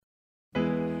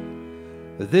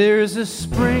There's a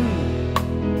spring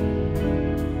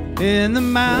in the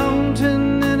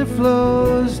mountain and it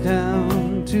flows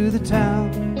down to the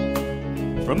town.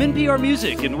 From NPR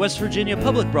Music and West Virginia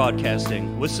Public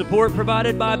Broadcasting, with support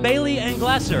provided by Bailey and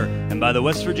Glasser and by the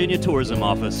West Virginia Tourism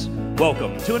Office.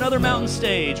 Welcome to another Mountain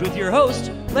Stage with your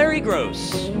host, Larry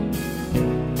Gross.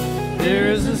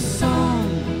 There's a song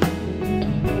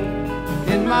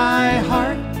in my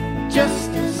heart, just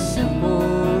a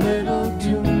simple little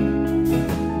tune,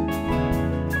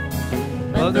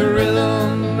 but the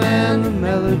rhythm and the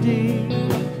melody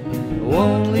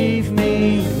won't leave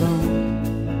me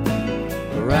alone.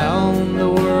 Around the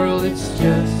world it's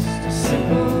just a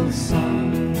simple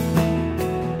song.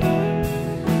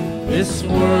 This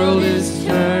world is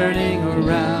turning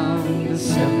around a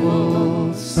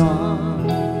simple song.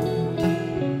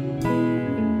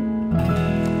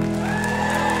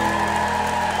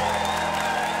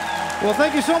 Well,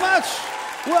 thank you so much.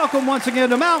 Welcome once again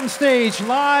to Mountain Stage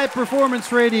Live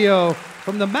Performance Radio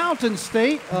from the Mountain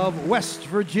State of West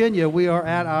Virginia. We are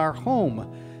at our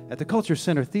home at the Culture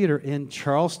Center Theater in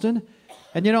Charleston.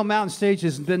 And you know, Mountain Stage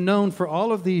has been known for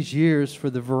all of these years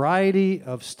for the variety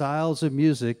of styles of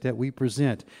music that we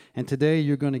present. And today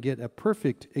you're going to get a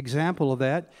perfect example of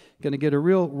that. You're going to get a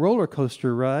real roller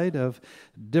coaster ride of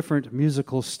different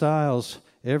musical styles.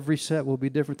 Every set will be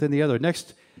different than the other.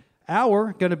 Next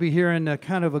hour, going to be hearing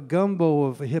kind of a gumbo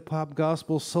of hip-hop,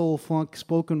 gospel, soul, funk,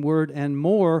 spoken word, and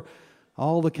more.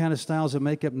 All the kind of styles that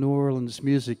make up New Orleans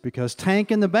music, because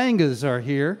Tank and the Bangas are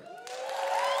here.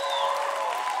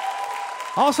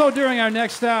 Also, during our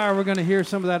next hour, we're going to hear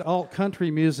some of that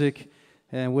alt-country music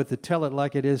and with the Tell It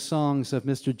Like It Is songs of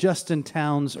Mr. Justin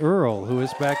Townes Earle, who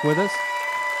is back with us.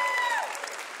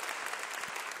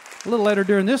 A little later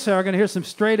during this hour, we're going to hear some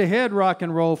straight-ahead rock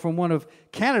and roll from one of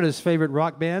Canada's favorite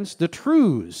rock bands, The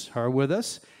Trews, are with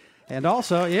us. And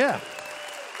also,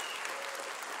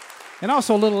 And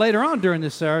also a little later on during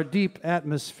this hour, deep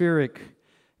atmospheric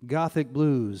gothic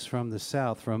blues from the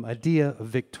South, from Adia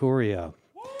Victoria.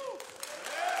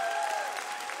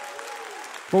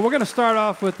 Well, we're going to start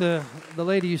off with the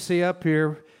lady you see up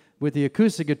here with the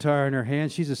acoustic guitar in her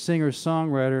hand. She's a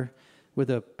singer-songwriter with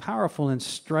a powerful and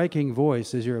striking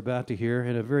voice, as you're about to hear,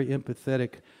 and a very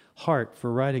empathetic heart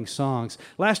for writing songs.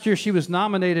 Last year, she was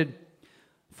nominated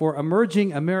for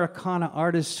Emerging Americana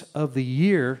Artist of the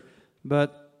Year,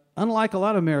 but unlike a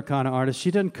lot of Americana artists,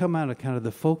 she doesn't come out of kind of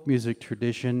the folk music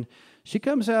tradition. She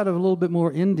comes out of a little bit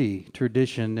more indie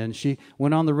tradition, and she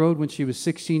went on the road when she was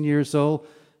 16 years old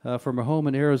from her home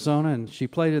in Arizona, and she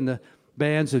played in the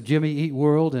bands of Jimmy Eat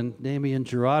World and Damian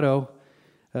Jurado.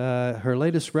 Her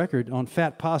latest record on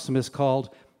Fat Possum is called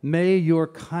May Your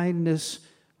Kindness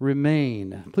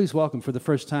Remain. Please welcome for the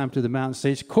first time to the Mountain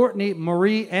Stage, Courtney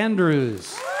Marie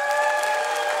Andrews.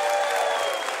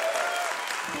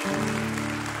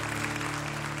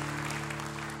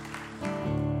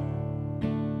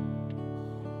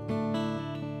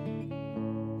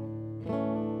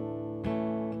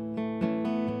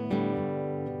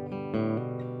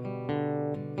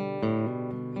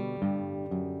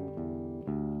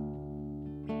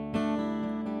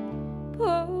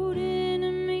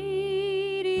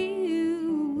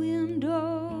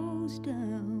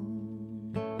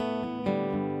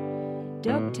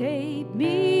 Duct tape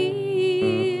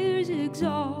mirrors,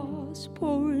 exhaust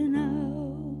pouring out.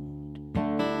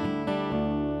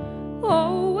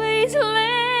 Always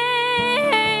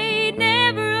late,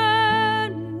 never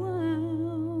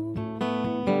unwound.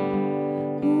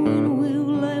 When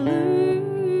will I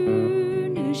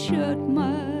learn to shut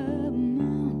my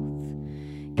mouth?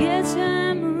 Guess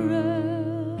I'm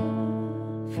rough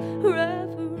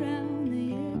around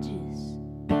the edges.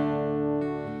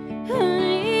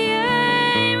 Honey,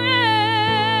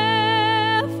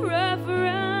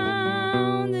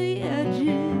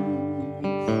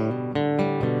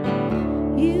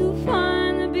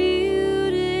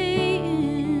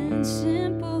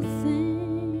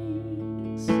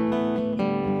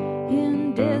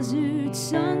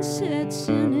 sunsets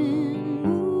and in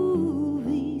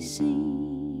movie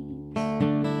scenes.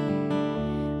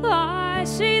 I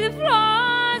see the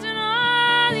flaws and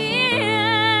all the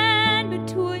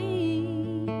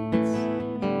in-betweens.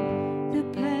 The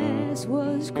past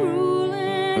was cruel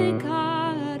and it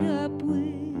caught up with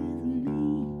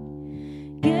me.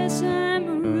 Guess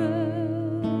I'm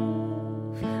rough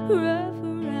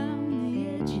around the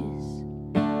edges.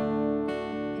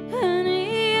 Honey,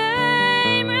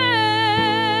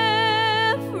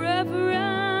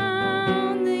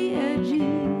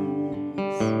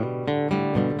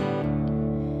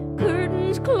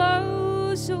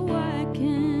 close so I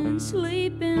can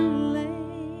sleep in late.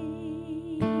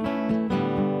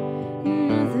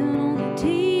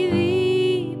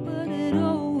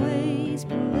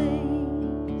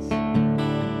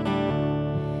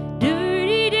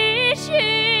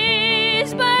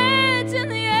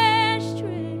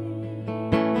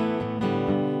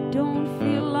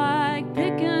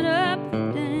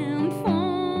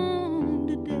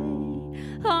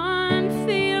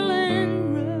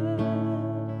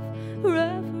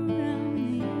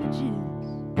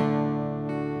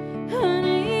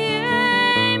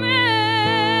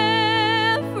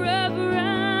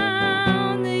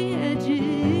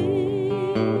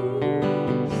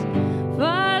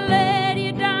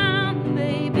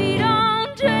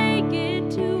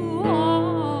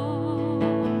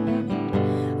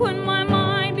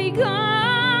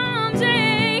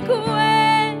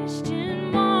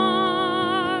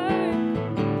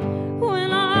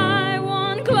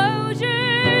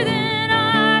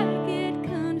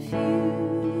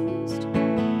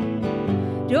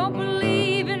 Don't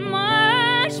believe in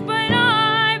much, but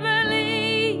I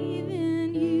believe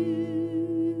in you.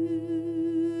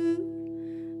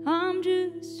 I'm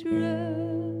just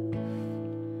rough,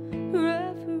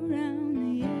 rough around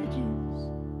the edges.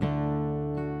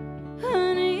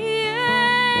 Honey,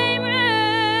 I'm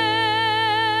rough,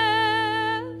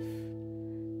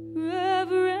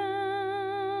 rough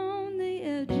around the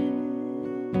edges.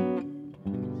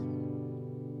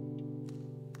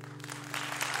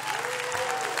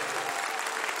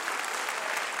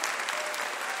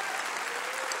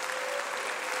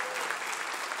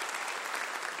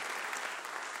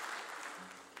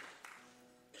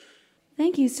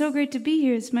 Thank you. So great to be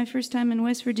here. It's my first time in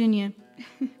West Virginia.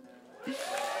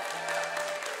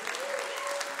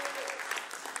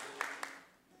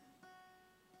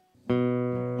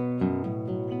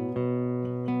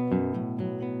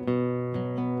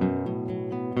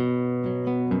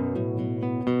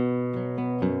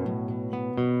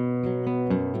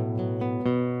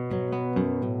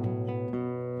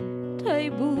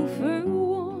 Table for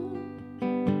one.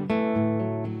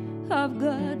 I've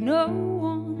got no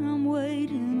one I'm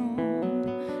waiting on.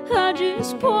 I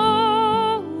just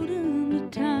pulled into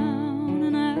town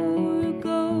an hour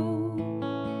ago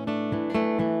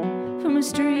from the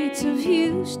streets of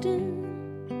Houston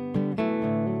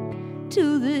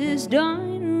to this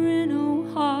diner in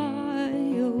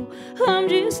Ohio. I'm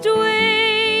just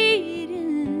waiting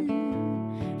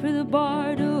for the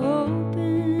bar to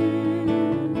open,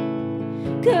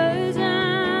 'cause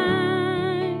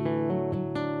I'm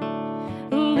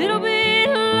a little bit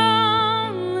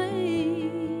lonely,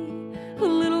 a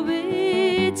little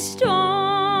bit stoned,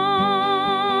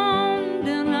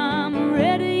 and I'm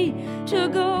ready to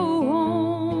go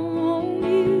home.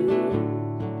 You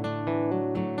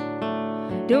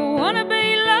don't wanna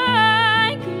be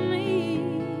like me.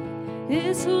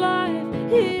 This life,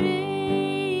 it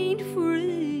ain't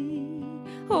free.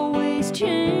 Always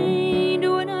chained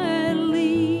when I leave.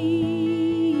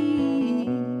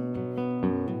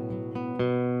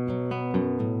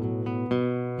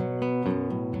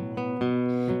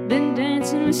 Been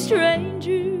dancing with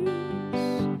strangers,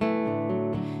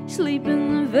 sleep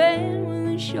in the van when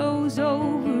the show's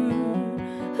over.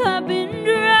 I've been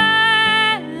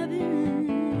driving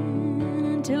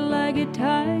until I get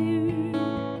tired.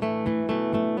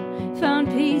 Found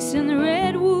peace in the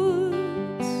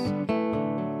redwoods,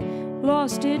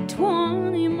 lost it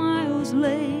 20 miles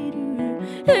later.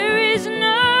 There is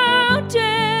no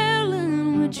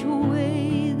telling which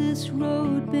way this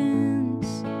road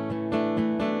bends.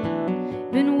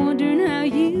 Been wondering how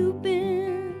you've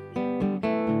been,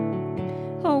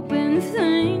 hoping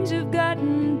things have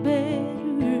gotten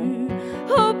better.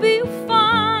 Hope you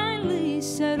finally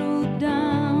settled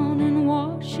down in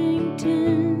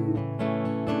Washington,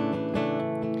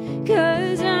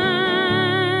 'cause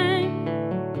I'm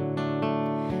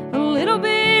a little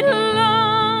bit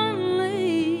lonely,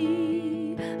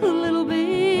 a little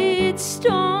bit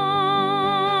stoned,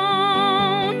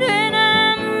 and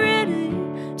I'm ready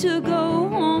to go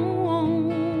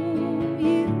home.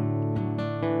 You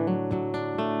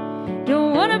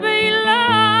don't wanna be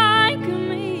like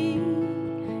me.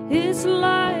 This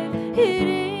life, it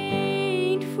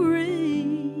ain't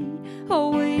free.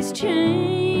 Always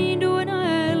chained when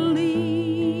I leave.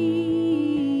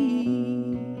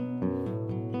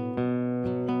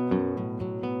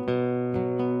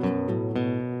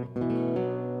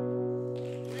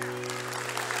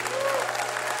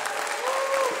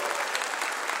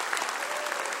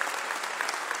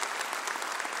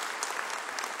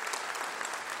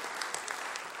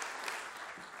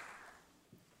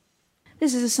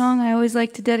 This is a song I always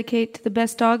like to dedicate to the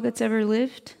best dog that's ever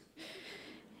lived.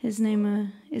 His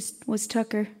name was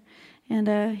Tucker, and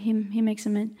he makes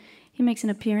an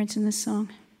appearance in this song.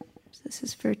 So this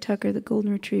is for Tucker, the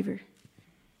golden retriever.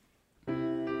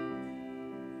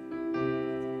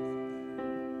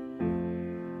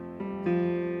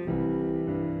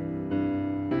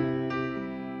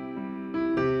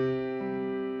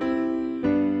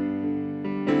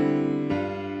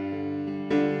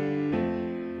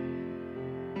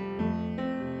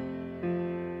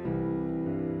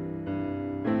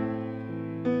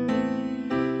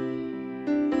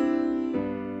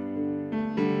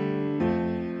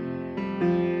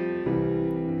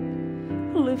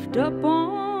 Lift up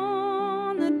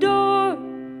on the door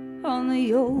on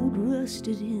the old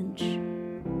rusted hinge.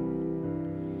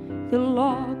 The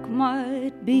lock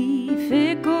might be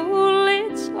fickle,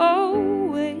 it's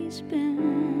always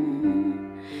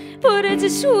been, but it's a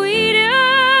sweet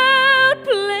old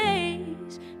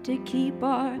place to keep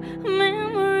our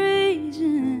memories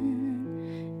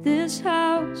in. This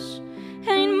house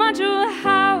Ain't much of a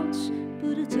house,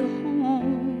 but it's a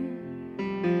home.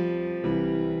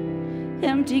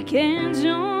 Empty cans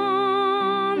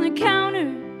on the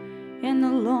counter, and the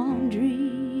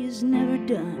laundry is never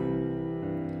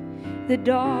done. The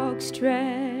dog's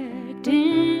tracked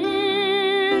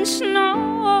in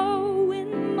snow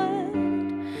and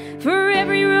mud. For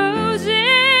every rose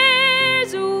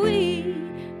there's a weed,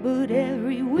 but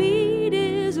every weed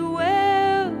is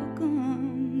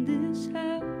welcome. This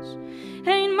house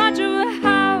ain't much of a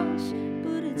house,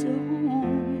 but it's a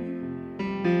home.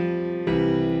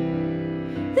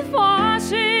 The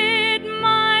faucet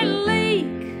might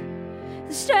leak,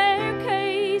 the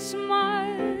staircase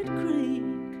might creak,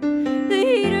 the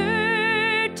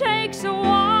heater takes a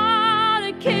while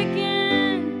to kick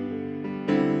in,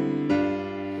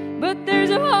 but there's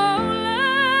a whole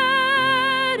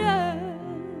lot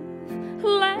of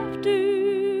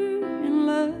laughter and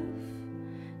love.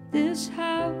 This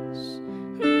house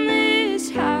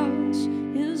is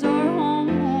our home.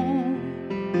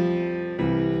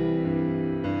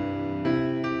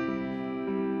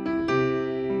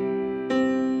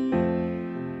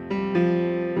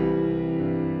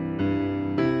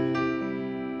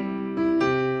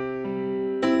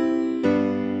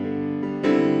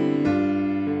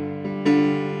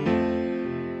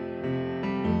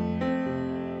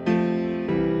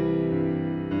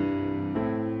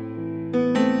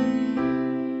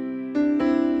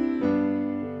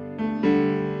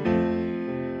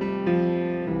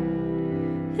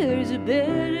 There's a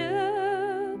bed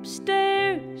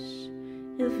upstairs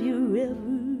if you're ever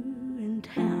in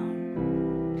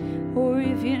town, or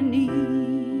if you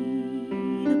need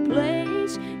a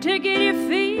place to get your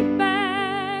feet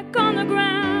back on the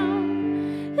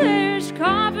ground. There's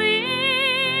coffee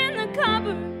in the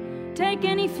cupboard, take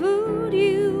any food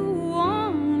you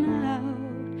want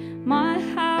out. My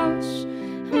house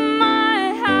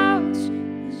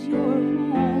is your home.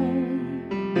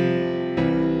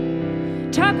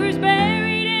 Tucker's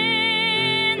buried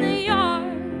in the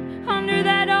yard under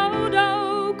that old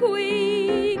oak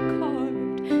we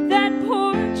carved. That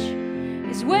porch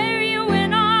is where you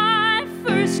and I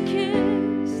first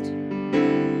kissed,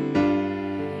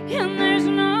 and there's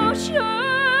no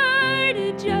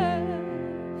shortage of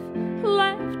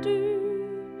laughter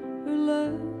or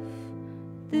love.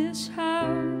 This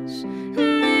house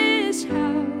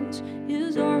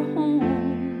is our home.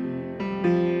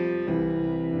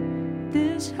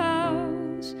 This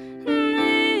house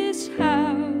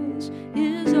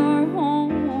is our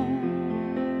home.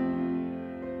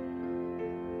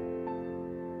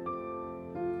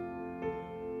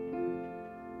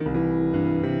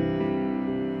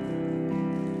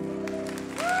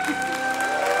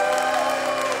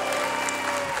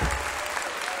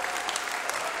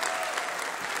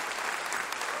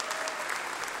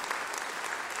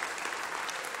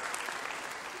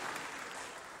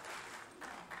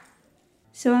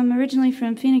 So I'm originally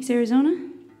from Phoenix, Arizona,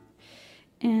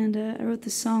 and I wrote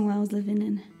this song while I was living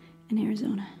in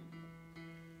Arizona.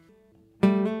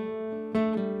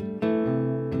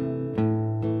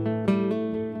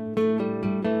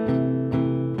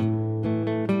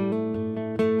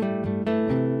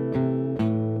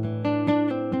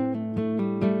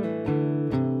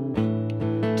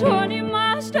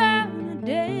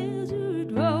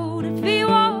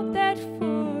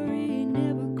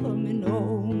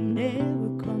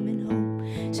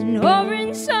 Over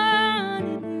in sun,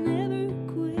 it never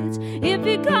quits. If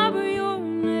you cover your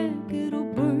neck, it'll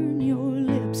burn your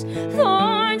lips.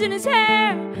 Thorns in his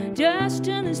hair, dust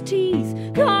in his teeth.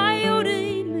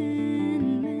 Coyote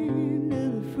man, land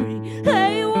of the free.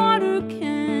 Hey, water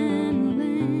can,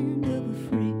 land of the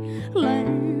free,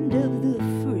 land of the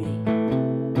free.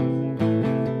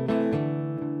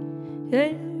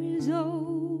 There is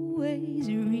always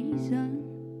a reason,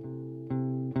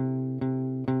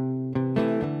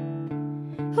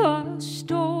 a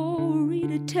story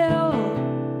to tell,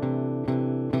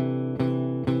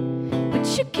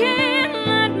 but you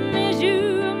cannot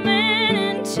measure a man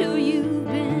until you've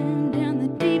been down the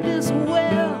deepest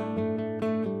well.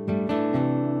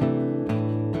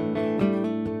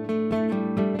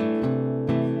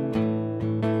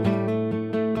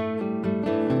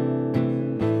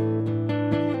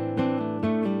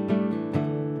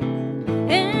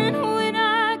 And when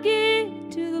I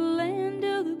get to the land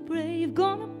of the brave,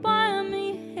 gonna buy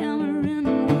me a hammer and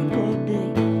a work all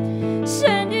day.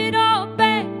 Send it all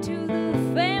back to the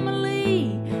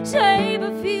family. Save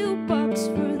a few bucks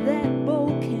for that bowl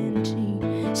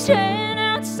canteen. Stand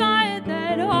outside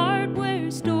that hardware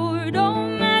store.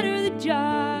 Don't matter the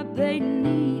job they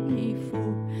need me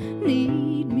for,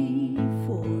 need me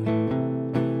for.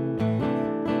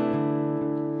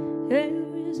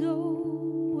 There is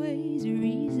always a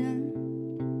reason,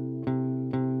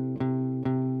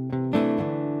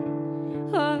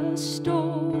 a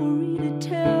story to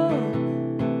tell,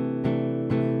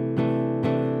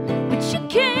 but you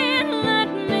cannot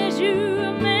measure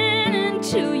a man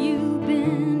until you've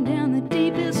been down the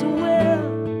deepest well.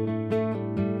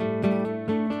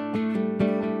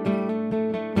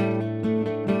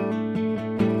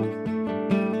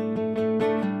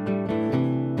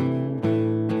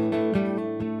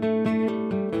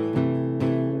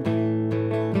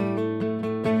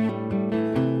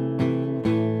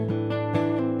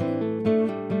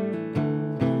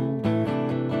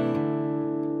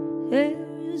 There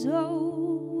is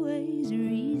always a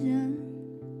reason,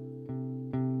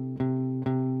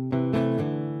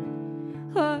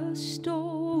 a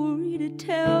story to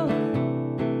tell,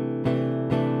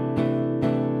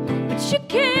 but you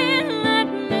cannot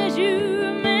measure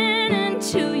a man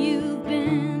until you've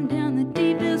been down the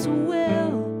deepest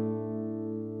well.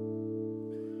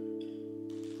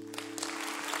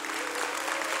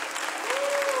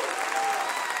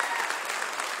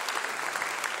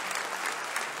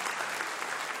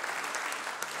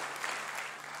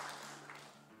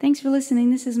 Thanks for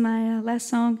listening. This is my last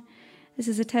song. This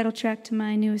is a title track to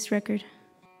my newest record.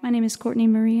 My name is Courtney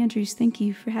Marie Andrews. Thank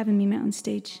you for having me, Mountain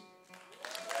Stage.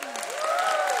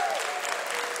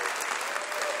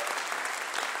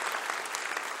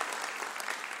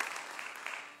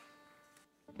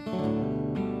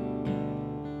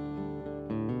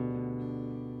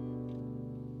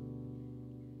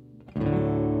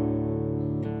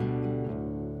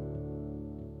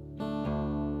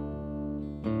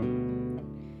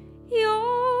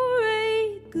 You're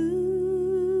a good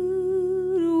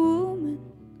woman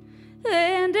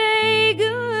and a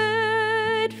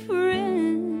good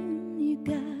friend. You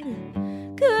got a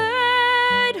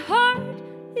good heart,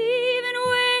 even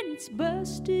when it's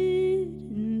busted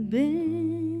and bent.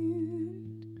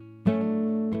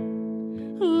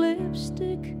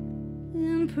 Lipstick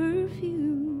and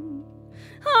perfume,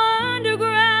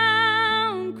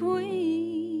 underground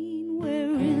queen,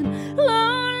 wearing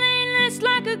loneliness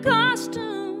like a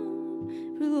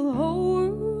costume for the whole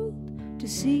world to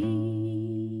see.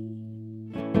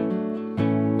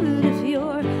 But if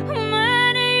your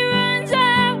money runs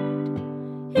out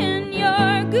and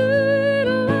your good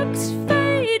looks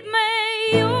fade, may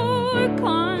your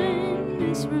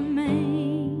kindness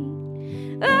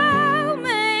remain. Oh,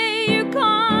 may your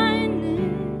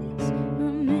kindness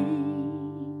remain.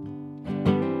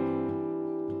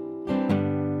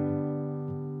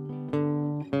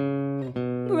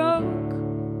 Broke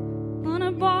on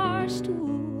a bar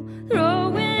stool,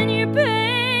 throwing your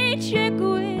paycheck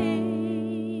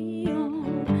away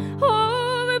on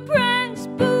overpriced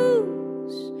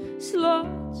booze,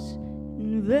 slots,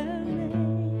 and valet.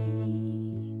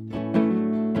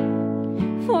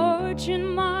 Fortune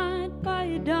might buy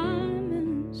you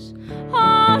diamonds,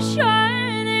 all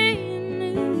shiny and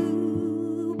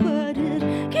new, but it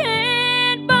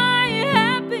can't buy you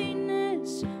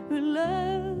happiness or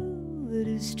love that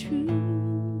is true.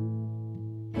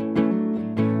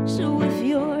 So if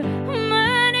your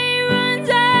money runs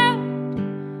out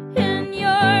and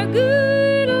your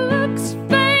good looks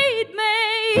fade,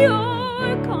 may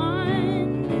your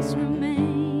kindness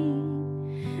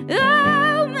remain.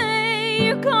 Oh, may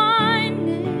your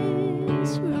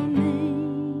kindness remain.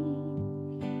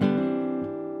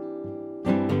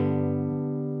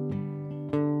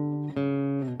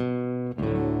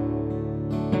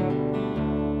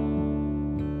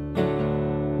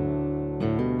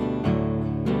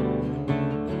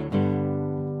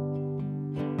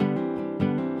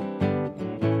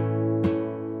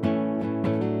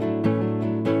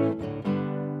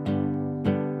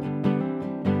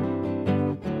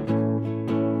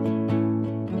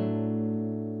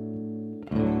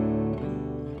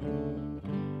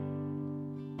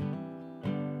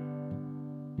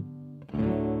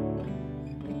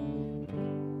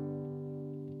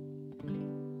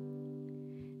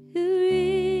 The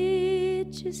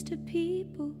richest of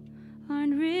people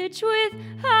aren't rich with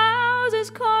houses,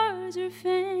 cars, or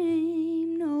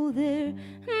fame. No, they're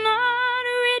not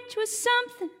rich with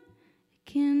something that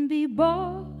can be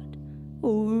bought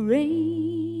or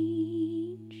arranged.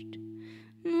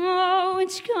 No,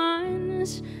 it's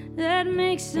kindness that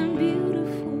makes them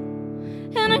beautiful,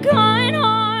 and a kind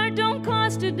heart don't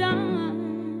cost a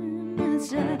dime.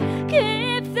 It's a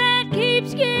gift that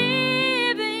keeps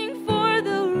giving for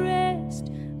the rest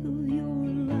of your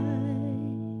life.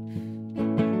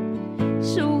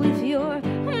 So if your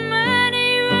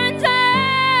money runs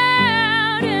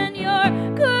out and your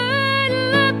good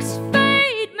looks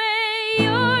fade, may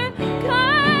your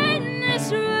kindness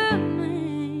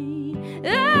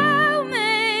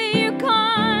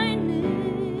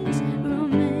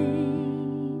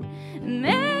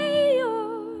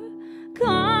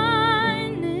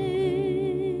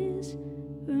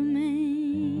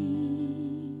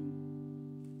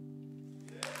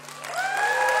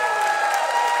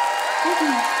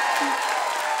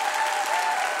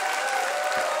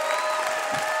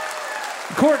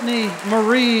Courtney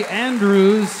Marie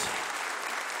Andrews.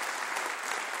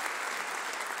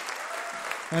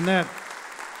 And that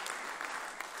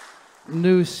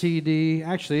new CD,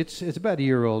 actually, it's about a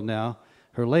year old now.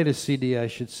 Her latest CD, I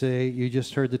should say. You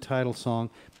just heard the title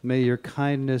song, May Your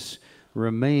Kindness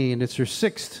Remain. It's her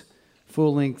 6th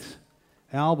full-length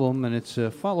album, and it's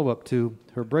a follow-up to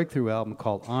her breakthrough album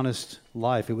called Honest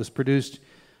Life. It was produced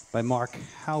by Mark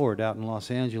Howard out in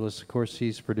Los Angeles. Of course,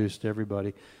 he's produced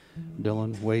everybody.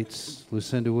 Dylan Waits,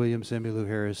 Lucinda Williams, Emmylou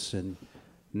Harris, and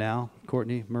now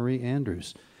Courtney Marie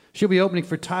Andrews. She'll be opening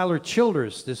for Tyler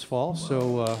Childers this fall,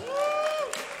 so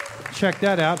check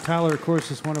that out. Tyler, of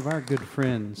course, is one of our good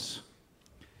friends.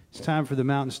 It's time for the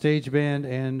Mountain Stage Band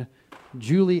and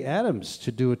Julie Adams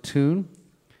to do a tune.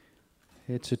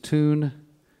 It's a tune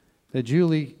that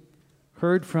Julie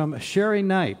heard from Sherry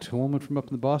Knight, a woman from up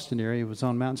in the Boston area who was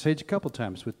on Mountain Stage a couple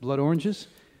times with Blood Oranges,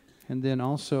 and then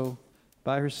also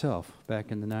by herself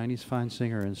back in the 90s. Fine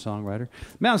singer and songwriter.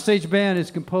 Mountain Stage Band is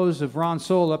composed of Ron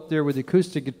Soul up there with the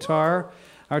acoustic guitar.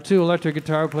 Our 2 electric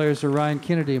guitar players are Ryan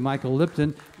Kennedy and Michael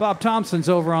Lipton. Bob Thompson's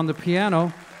over on the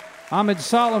piano. Ahmed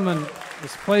Solomon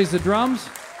plays the drums.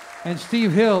 And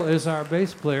Steve Hill is our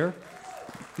bass player.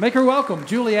 Make her welcome,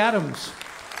 Julie Adams.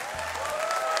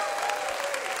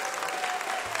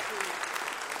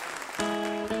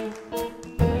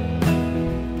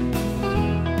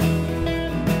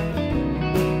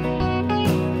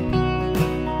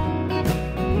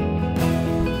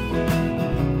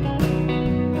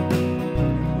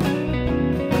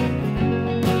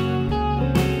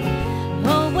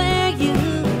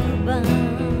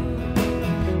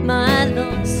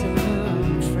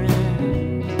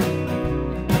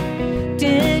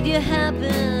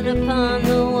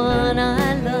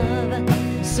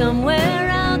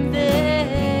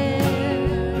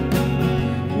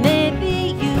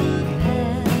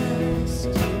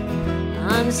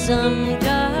 Some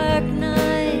dark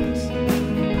night,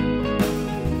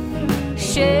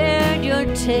 shared your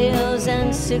tales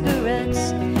and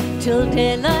cigarettes till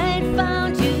daylight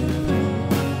found you.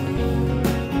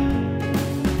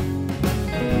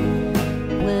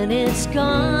 When it's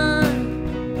gone,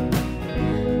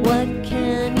 what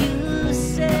can you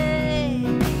say?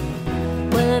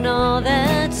 When all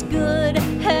that's good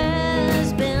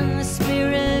has been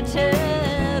spirited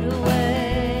away.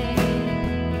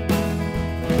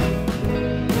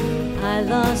 I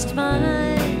lost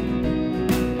mine,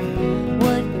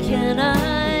 what can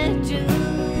I do?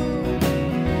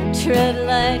 Tread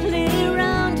lightly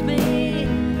around me,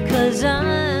 'cause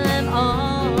I'm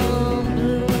all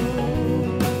blue.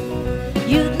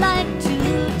 You'd like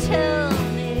to tell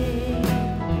me,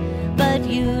 but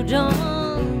you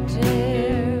don't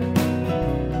dare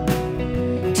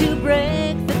to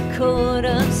break the code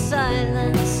of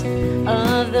silence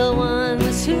of the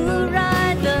ones who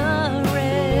ride the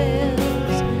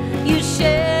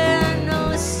share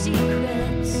no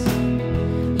secrets,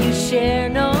 you share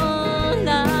no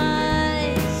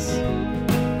lies.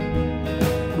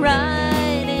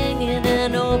 Riding in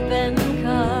an open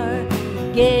car,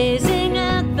 gazing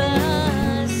at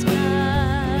the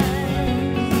skies.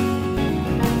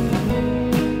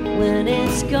 When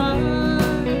it's gone,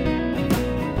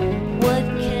 what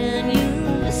can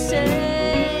you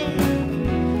say?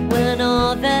 When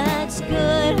all that's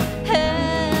good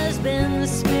has been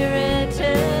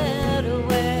spirited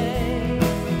away.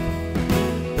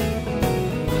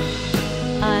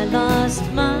 I lost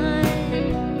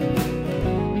mine,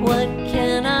 what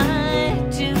can I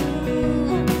do?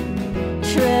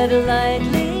 Tread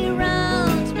lightly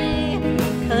round me,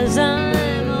 'cause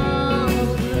I'm all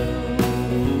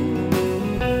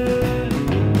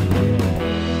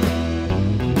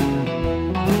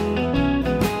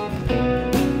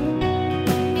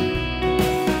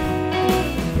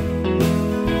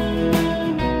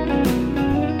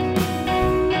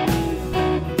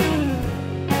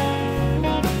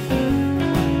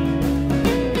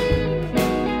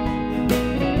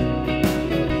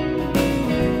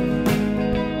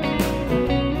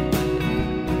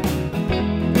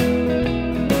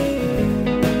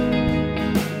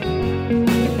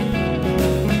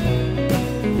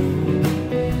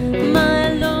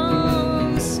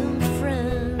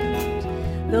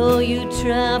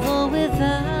travel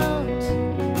without.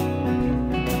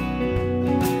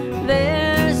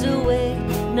 There's a weight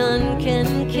none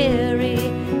can carry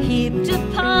heaped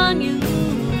upon you.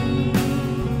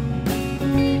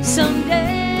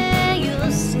 Someday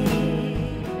you'll see,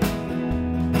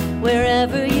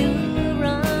 wherever you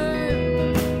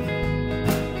run,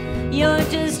 you're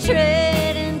just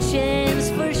trading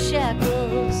chains for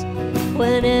shackles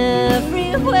when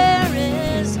everywhere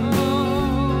is home.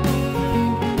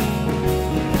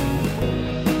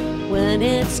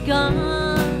 that's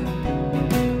gone.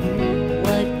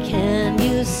 What can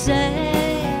you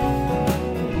say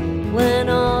when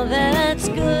all that's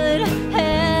good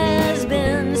has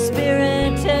been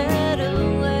spirited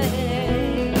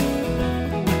away?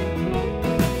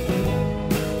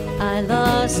 I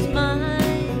lost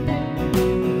mine.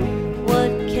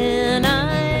 What can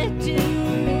I do?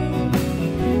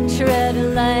 Tread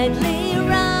lightly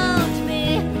round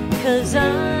me, 'cause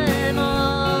I'm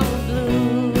all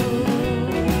blue.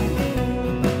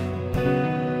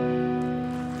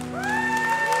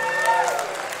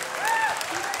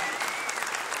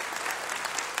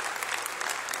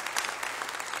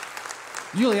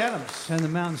 Julie Adams and the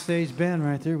Mountain Stage Band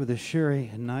right there with the Sherry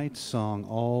Knight song,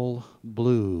 All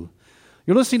Blue.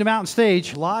 You're listening to Mountain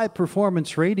Stage live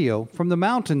performance radio from the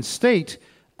Mountain State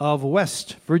of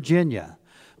West Virginia.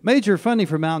 Major funding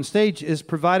for Mountain Stage is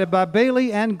provided by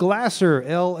Bailey and Glasser,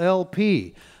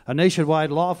 LLP, a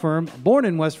nationwide law firm born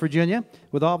in West Virginia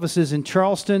with offices in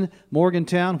Charleston,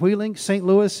 Morgantown, Wheeling, St.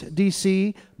 Louis,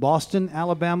 D.C., Boston,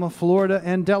 Alabama, Florida,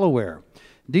 and Delaware.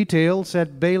 Details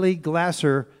at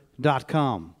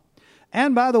baileyglasser.com.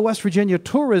 And by the West Virginia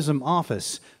Tourism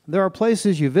Office. There are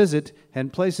places you visit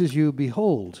and places you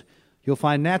behold. You'll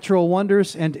find natural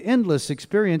wonders and endless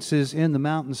experiences in the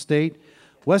Mountain State,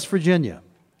 West Virginia,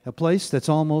 a place that's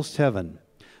almost heaven.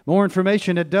 More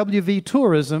information at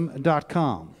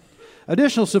wvtourism.com.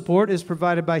 Additional support is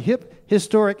provided by HIP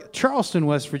Historic Charleston,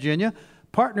 West Virginia,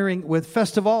 partnering with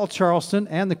Festival Charleston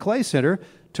and the Clay Center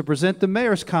to present the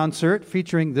Mayor's Concert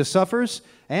featuring The Suffers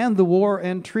and The War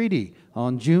and Treaty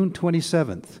on June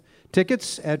 27th.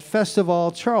 Tickets at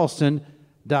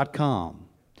festivalcharleston.com.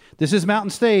 This is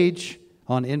Mountain Stage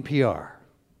on NPR.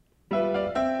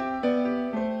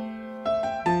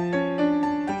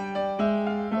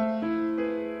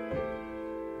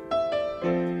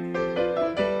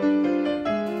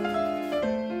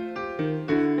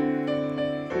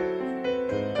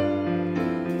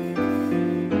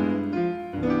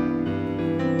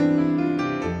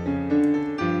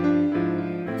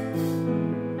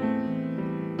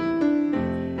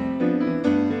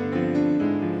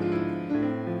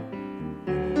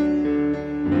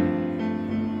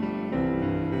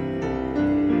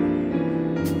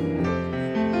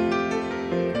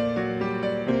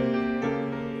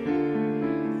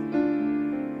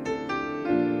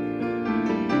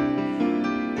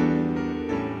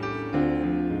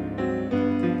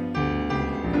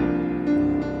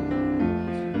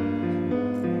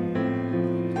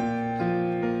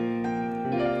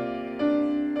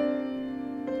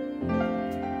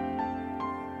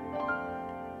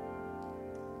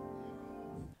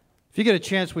 If you get a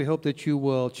chance, we hope that you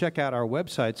will check out our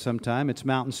website sometime. It's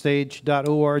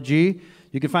mountainstage.org. You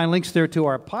can find links there to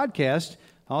our podcast.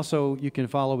 Also, you can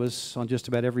follow us on just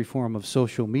about every form of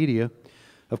social media.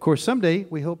 Of course, someday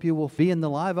we hope you will be in the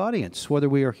live audience, whether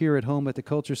we are here at home at the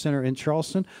Culture Center in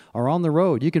Charleston or on the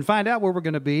road. You can find out where we're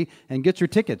going to be and get your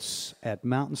tickets at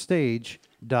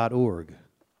mountainstage.org.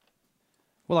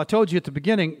 Well, I told you at the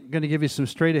beginning, I'm going to give you some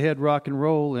straight-ahead rock and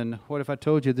roll, and what if I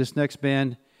told you this next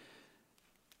band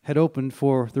had opened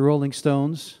for the Rolling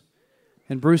Stones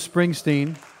and Bruce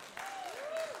Springsteen?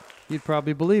 You'd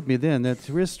probably believe me then that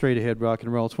there is straight-ahead rock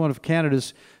and roll. It's one of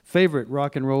Canada's favorite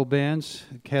rock and roll bands.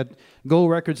 It had gold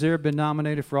records there, been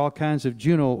nominated for all kinds of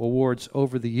Juno Awards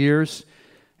over the years.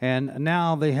 And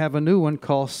now they have a new one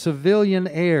called Civilian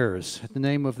Airs, the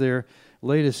name of their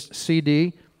latest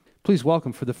CD. Please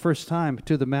welcome for the first time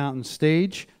to the Mountain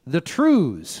Stage, The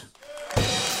Trews.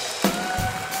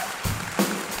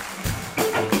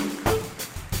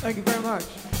 Thank you very much.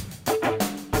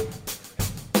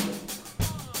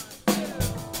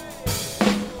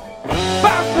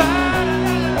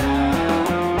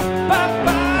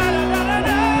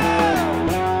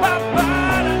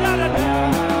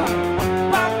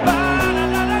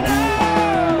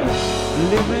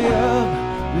 Lift me up,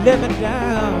 let me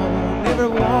down.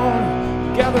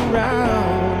 Everyone gather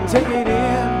round. Take it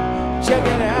in, check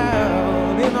it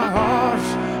out. In my heart,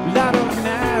 light up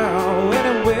now.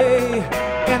 Anyway,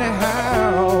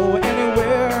 anyhow,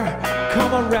 anywhere,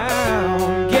 come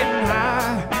around. Getting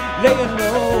high, laying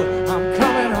low. I'm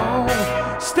coming home.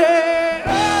 Stay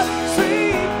up,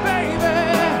 sweet baby.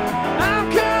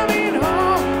 I'm coming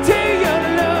home to your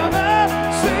lover,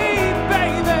 sweet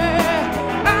baby.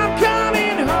 I'm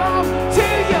coming home to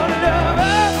your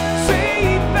lover,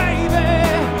 sweet baby.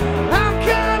 I'm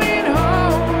coming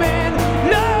home and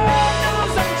love.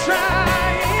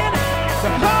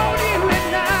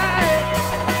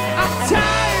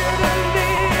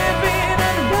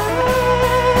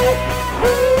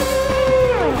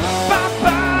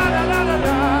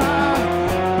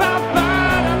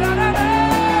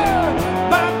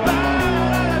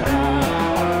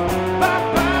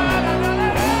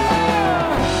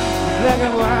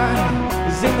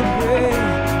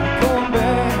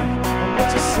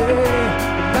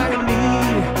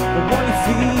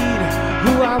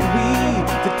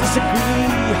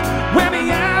 wear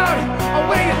me out, I'll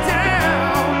weigh you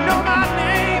down. Know my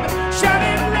name, shout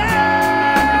it loud.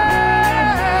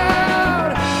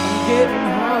 I'm getting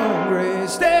hungry,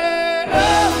 stay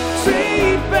up,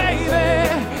 sweet baby.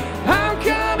 I'm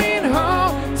coming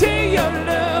home to your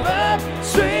lover,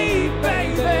 sweet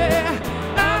baby.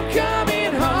 I'm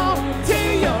coming home to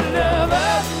your lover,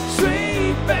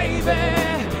 sweet baby.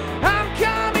 I'm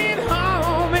coming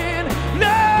home and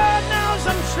Lord knows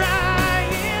I'm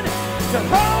trying to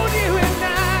hold you at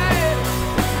night.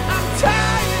 I'm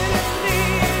tired of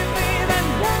living at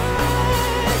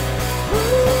night.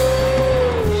 Ooh.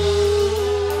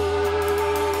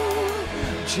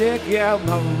 Check out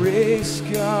my race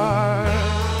car.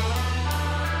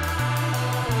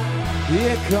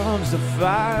 Here comes the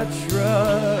fire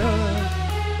truck.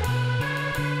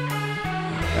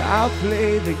 I'll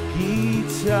play the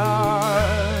guitar.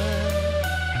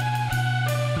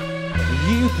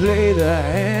 You play the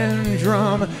hand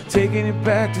drum, taking it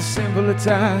back to simpler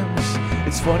times.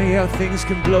 It's funny how things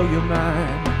can blow your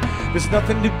mind. There's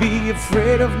nothing to be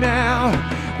afraid of now.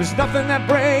 There's nothing that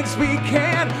breaks we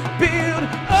can't build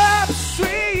up,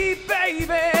 sweet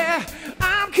baby.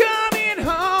 I'm coming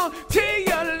home to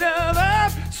your lover,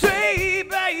 sweet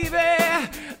baby.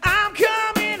 I'm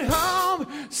coming home,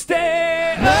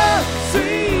 stay up,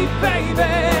 sweet baby.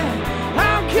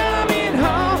 I'm coming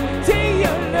home to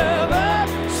your lover,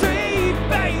 sweet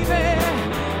baby.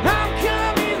 I'm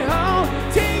coming home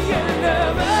to your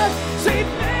lover, sweet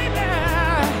baby.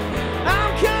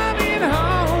 I'm coming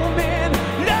home and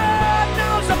Lord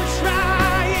knows I'm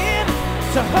trying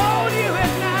to hold you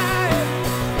at night.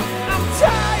 I'm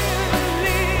tired of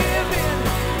living,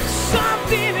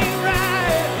 something ain't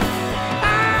right.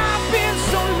 I've been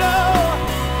so low,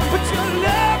 but your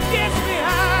love gets me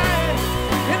high,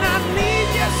 and I need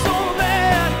you so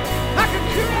bad I could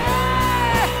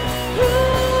cry. Ooh.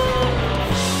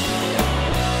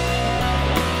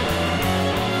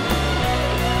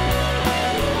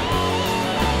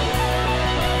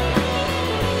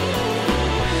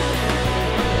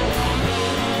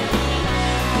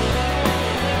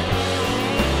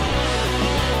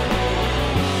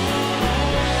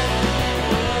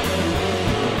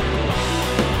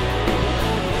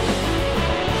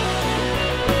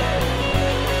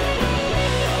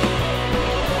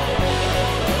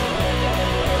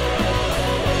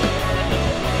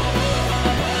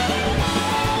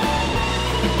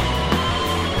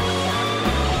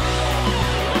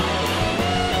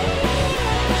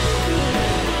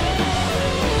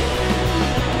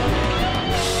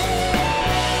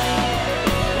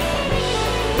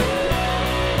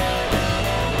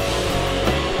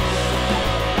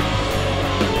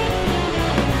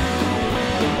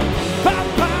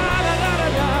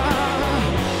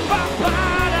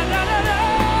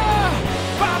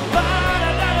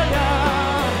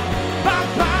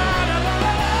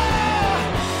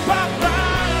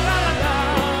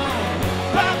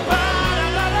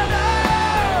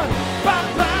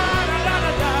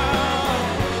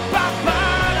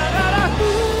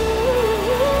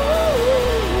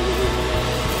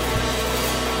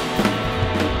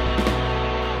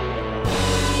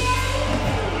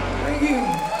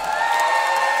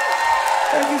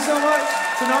 Thank you so much.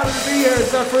 It's an honor to be here.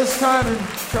 It's our first time in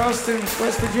Charleston,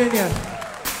 West Virginia.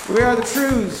 We are the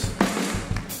Trues.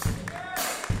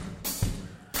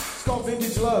 It's called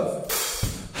Vintage Love.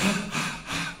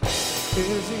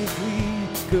 As if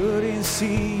we couldn't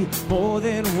see more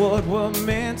than what we're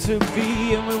meant to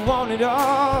be, and we want it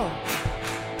all.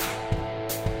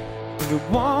 We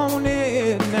want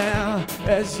it now,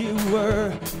 as you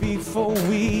were before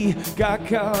we got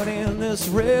caught in this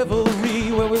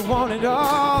revelry where we want it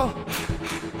all.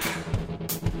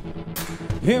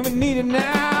 And we need it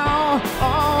now,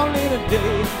 all in a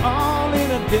day, all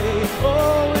in a day.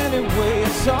 Oh, anyway,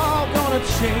 it's all gonna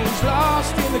change,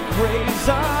 lost in the craze,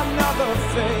 another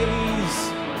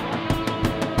phase.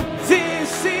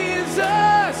 This is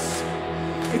us,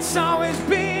 it's always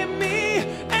been me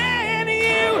and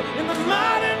you in the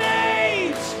modern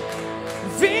age.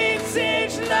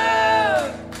 Vintage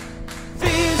love,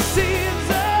 this is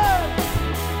us,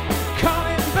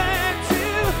 calling back to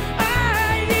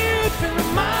our youth in the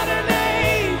modern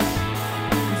age.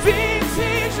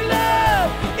 Vintage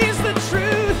love is the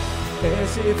truth,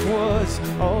 as it was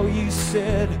all you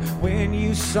said when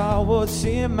you saw what's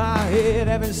in my head.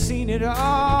 Haven't seen it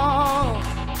all,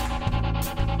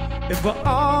 and we're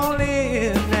all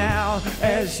in now,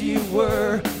 as you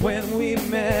were when we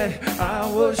met. I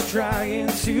was trying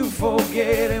to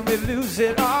forget, and we lose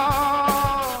it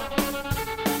all,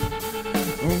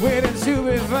 waiting to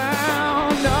be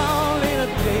found. All in a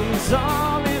daze,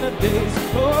 all in a daze.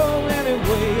 Oh,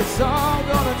 anyway, it's all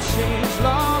gonna change,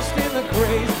 lost in the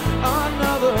grace,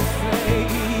 another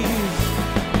phase.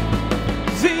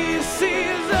 This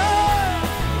is us,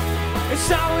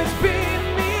 it's always been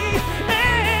me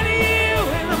and you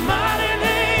in the modern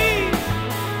age.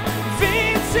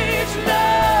 Vintage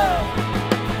love,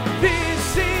 this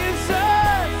is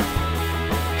us,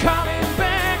 coming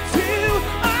back to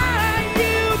our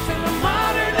youth in the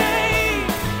modern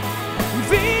age.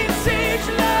 Vintage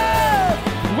love,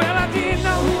 well I didn't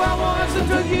know who I was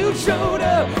until you showed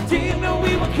up. Didn't know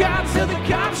we were cops till the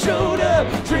cops showed up.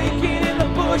 Drinking in the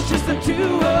bush, just the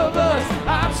two of us.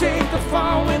 I'll take the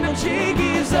fall when the jig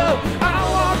is up.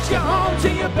 I'll walk you home to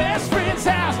your best friend's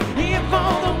house. If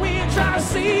all the wind, try to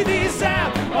see this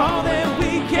out. All that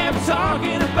we kept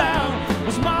talking about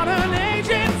was modern age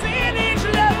and vintage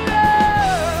love.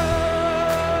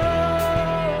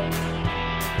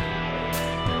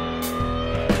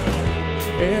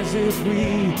 As if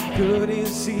we couldn't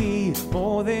see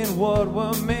more than what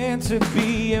we're meant to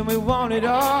be, and we want it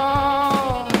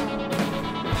all.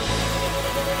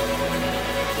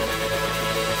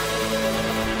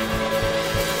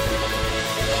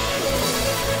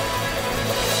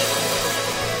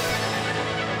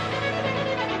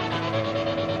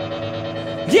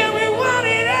 Yeah, we want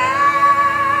it all.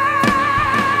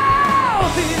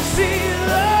 This is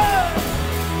love.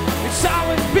 It's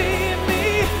always been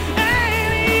me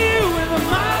and you in the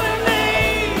modern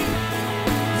age.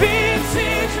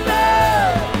 Vintage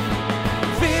love.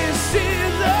 This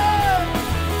is love.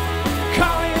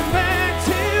 Calling back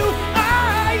to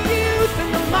our youth in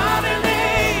the modern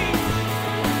age.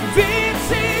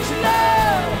 Vintage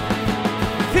love.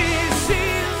 This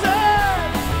is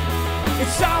love.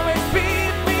 It's always been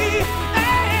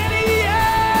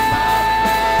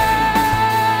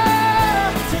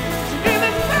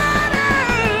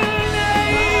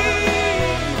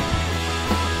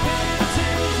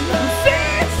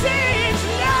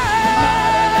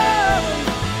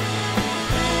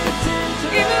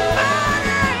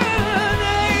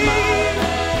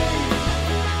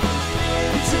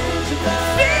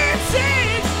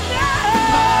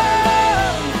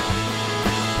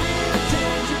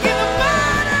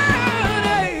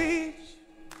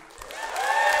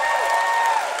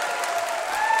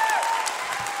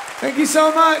Thank you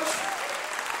so much.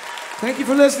 Thank you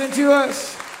for listening to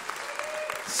us.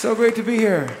 So great to be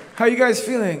here. How are you guys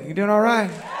feeling? You doing all right?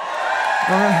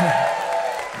 All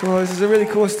right. Cool. This is a really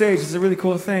cool stage. It's a really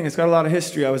cool thing. It's got a lot of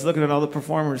history. I was looking at all the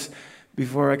performers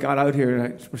before I got out here,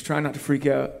 and I was trying not to freak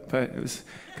out, but it was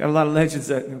got a lot of legends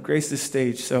that grace this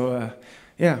stage. So,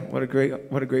 yeah, what a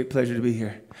great pleasure to be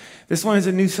here. This one is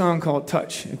a new song called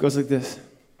Touch. It goes like this.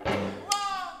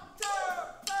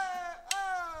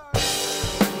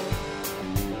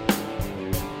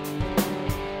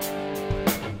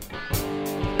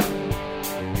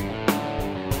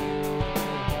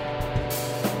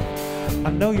 I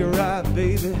know you're right,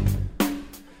 baby.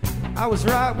 I was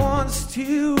right once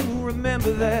too.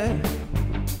 Remember that.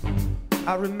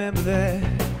 I remember that.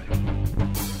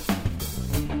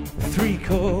 3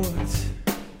 chords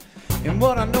and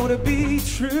what I know to be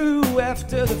true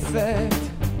after the fact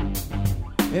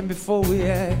and before we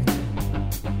act.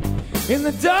 In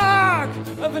the dark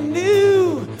of a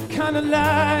new kind of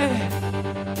light.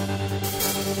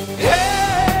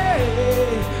 Hey,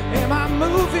 am I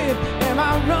moving? Am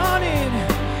I running?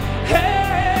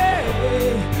 Hey,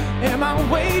 am I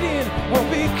waiting or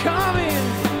becoming?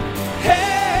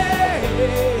 Hey,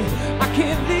 I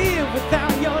can't live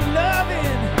without your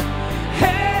loving.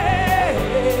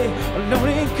 Hey, alone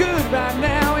ain't good right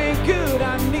now, ain't good.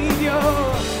 I need your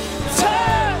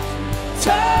touch,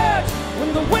 touch,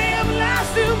 when the way of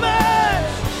life's too much.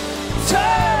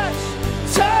 Touch,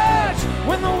 touch,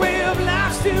 when the way of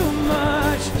life's too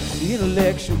much. The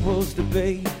intellectuals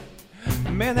debate,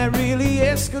 man, that really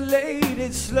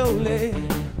escalated slowly.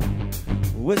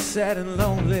 We're sad and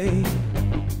lonely.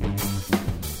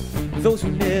 Those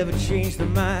who never change their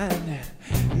mind,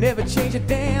 never change a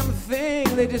damn thing.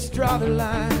 They just draw their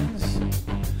lines,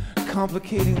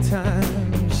 complicating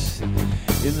times.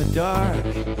 In the dark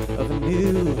of a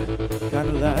new kind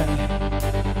of light.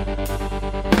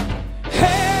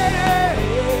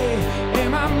 Hey,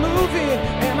 am I moving?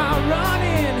 Am I running?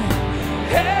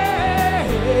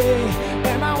 Hey,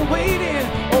 am I waiting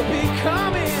or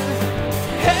becoming?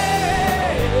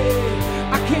 Hey,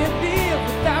 I can't live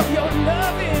without your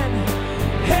loving.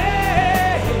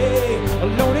 Hey,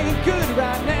 alone ain't good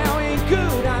right now, ain't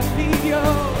good. I need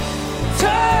your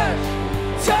touch,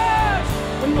 touch,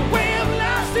 when the way of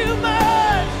life's too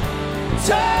much.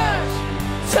 Touch,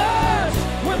 touch,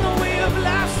 when the way of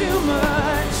life's too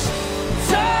much.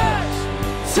 Touch,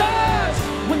 touch,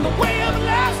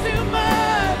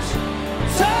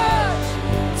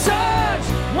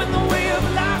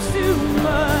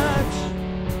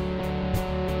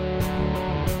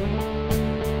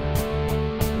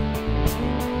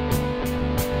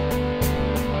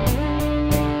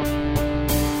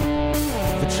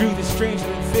 truth is stranger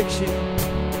than fiction.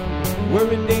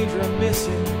 We're in danger of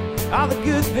missing all the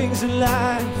good things in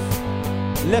life,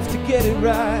 left to get it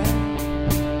right.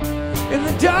 In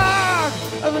the dark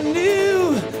of a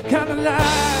new kind of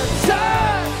life.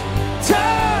 Touch,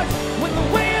 touch, when the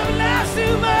wind laughs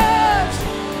too much.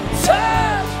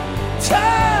 Touch,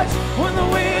 touch, when the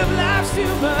wind laughs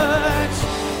too much.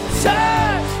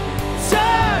 Touch,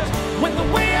 touch, when the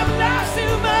wind laughs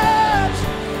too much.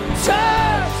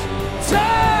 Touch,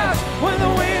 touch, when the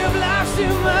wind laughs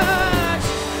too much.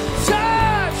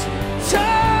 Touch,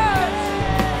 touch,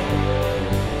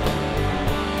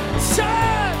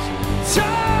 touch,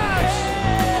 touch,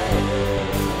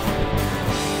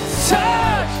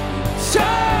 touch,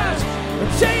 touch,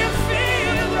 until you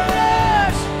feel the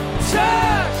rush.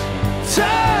 Touch,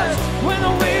 touch, when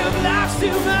the wind laughs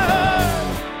too much.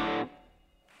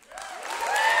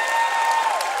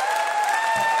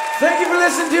 Thank you for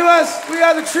listening to us. We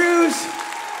are the Trues.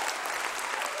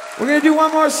 We're going to do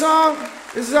one more song.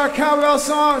 This is our cowbell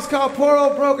song. It's called Poor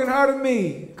Old Broken Heart of Me.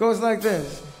 It goes like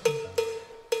this.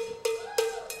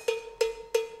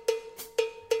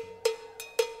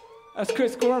 That's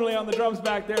Chris Cornley on the drums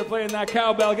back there playing that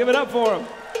cowbell. Give it up for him.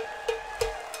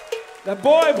 That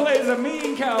boy plays a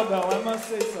mean cowbell, I must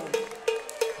say so.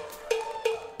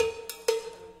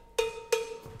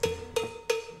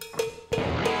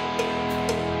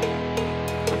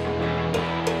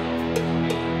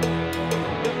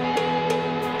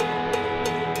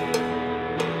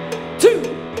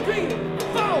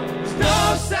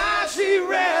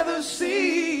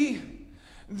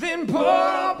 Than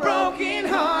poor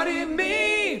broken-hearted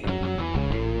me.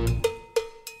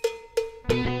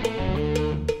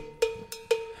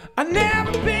 I've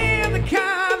never been the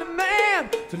kind of man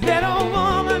to let a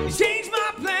woman change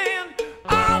my plan.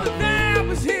 All of that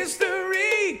was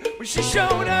history when she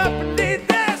showed up and did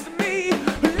that to me.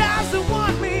 Her lies that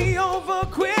won me over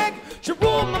quick. She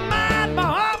ruled my mind, my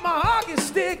heart, my hockey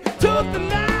stick. Took the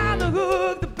line, the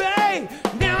hook, the bait.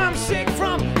 Now I'm sick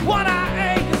from what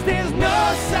I ate. There's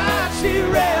no side she'd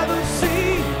rather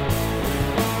see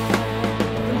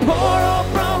than poor old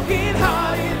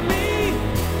broken-hearted me.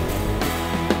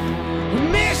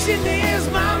 Mission is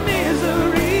my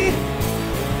misery.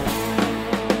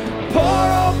 Poor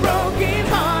old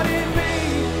broken-hearted me.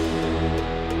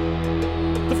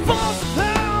 The force of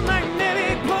her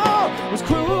magnetic pull was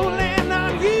cruel and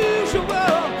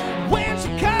unusual. When she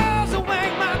calls, I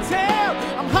wag my tail.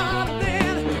 I'm harder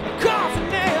than a coffin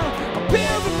nail. A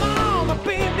pilgrim on my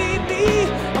bended knee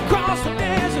across the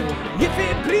desert. If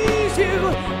it please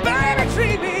you, baby,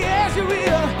 treat me as you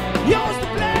will. Yours to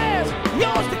bless,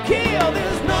 yours to kill.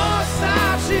 There's no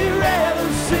side she'd rather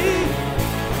see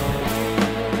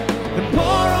than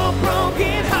poor old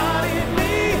broken-hearted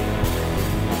me.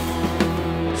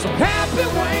 So happy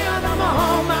when I'm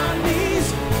on my knees.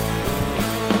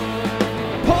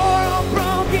 Poor old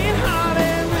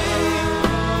broken-hearted me.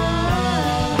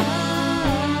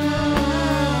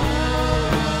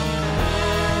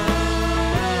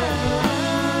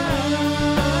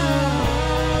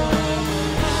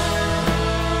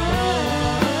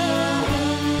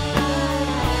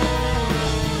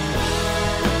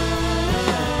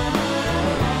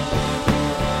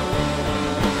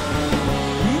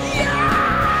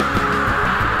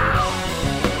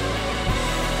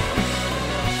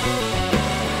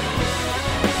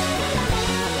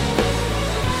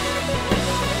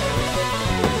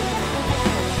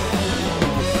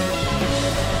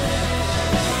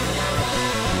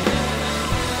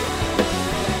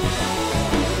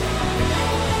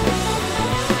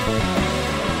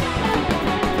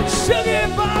 Shook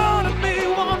it on me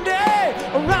one day,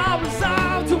 or I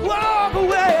resolved to walk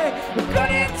away. The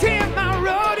couldn't tip my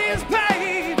road is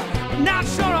paved. I'm not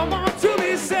sure I want to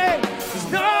be saved.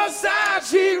 There's no side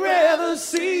she'd rather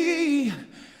see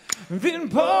than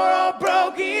poor old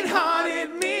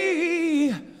broken-hearted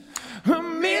me. Her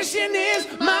mission is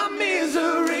my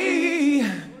misery.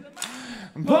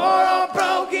 Poor old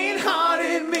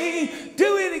broken-hearted me.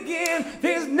 Do it again.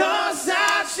 There's no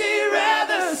side she'd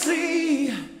rather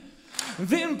see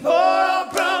than poor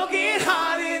old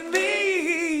broken-hearted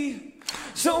me.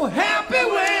 So happy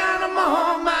when I'm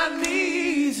on my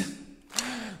knees.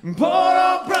 Poor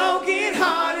old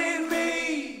broken-hearted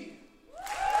me.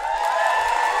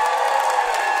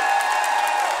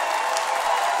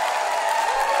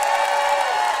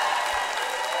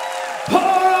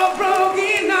 Poor old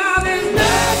broken-hearted. There's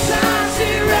no time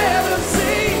she'd rather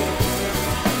see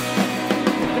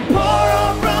than poor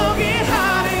old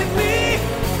broken-hearted me.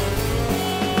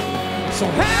 So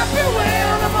happy when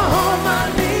I'm on my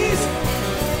knees.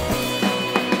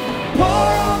 Poor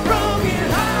old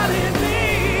broken-hearted me.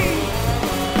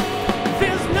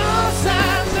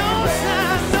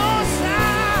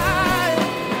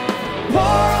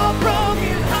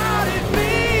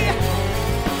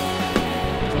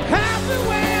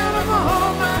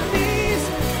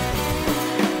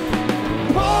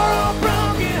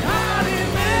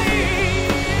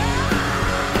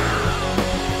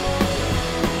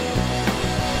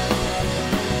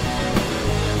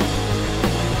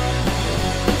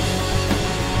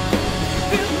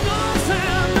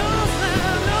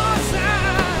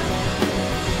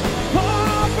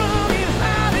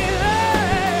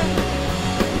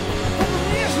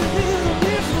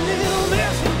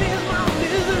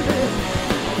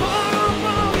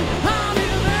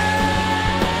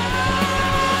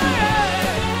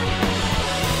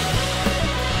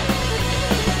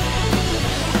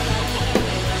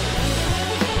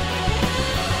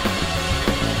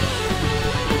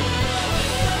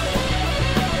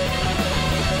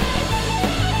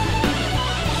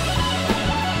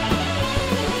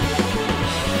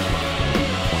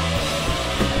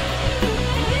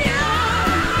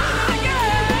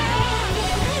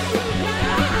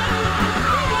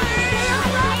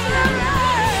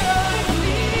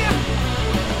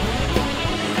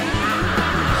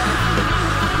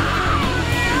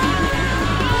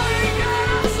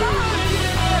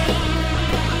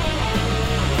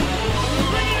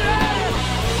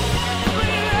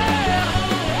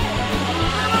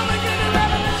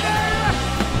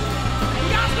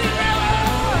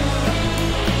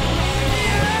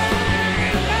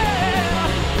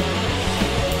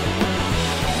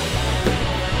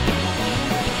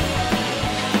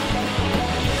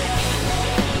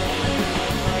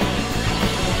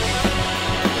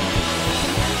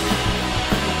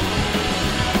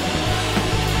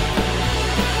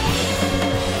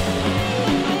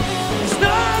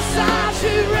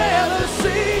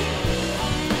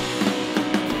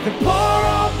 the poor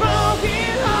old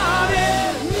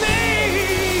broken-hearted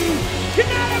me. Good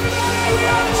night, everybody. We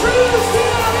are the Truths,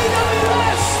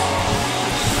 TREWS.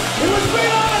 It was a great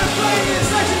honor to play these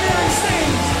legendary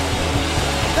things.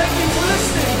 Thank you for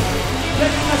listening.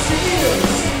 Lending us your ears.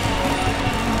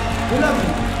 We love you.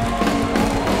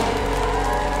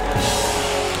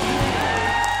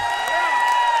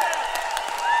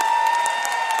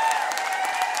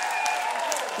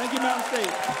 Thank you, Mountain State.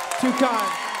 Too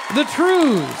kind. The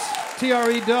Truths,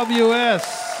 TREWS.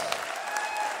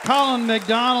 Colin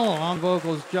McDonald on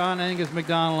vocals, John Angus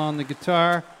McDonald on the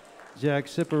guitar, Jack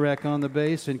Siporek on the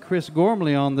bass, and Chris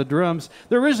Gormley on the drums.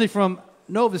 They're originally from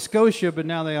Nova Scotia, but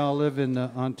now they all live in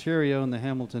Ontario in the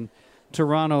Hamilton,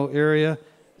 Toronto area.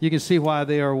 You can see why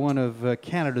they are one of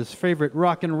Canada's favorite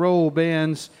rock and roll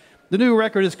bands. The new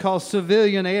record is called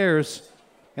Civilian Airs,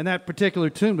 and that particular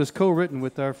tune was co-written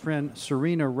with our friend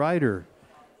Serena Ryder.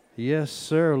 Yes,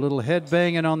 sir, a little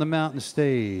headbanging on the Mountain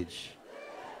Stage.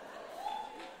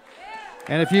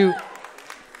 And if you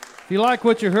like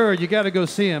what you heard, you got to go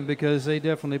see them because they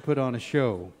definitely put on a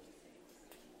show.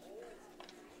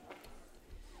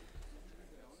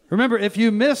 Remember, if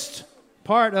you missed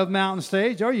part of Mountain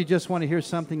Stage or you just want to hear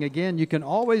something again, you can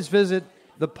always visit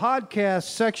the podcast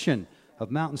section of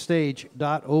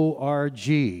mountainstage.org.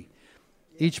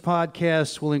 Each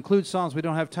podcast will include songs we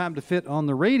don't have time to fit on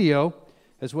the radio,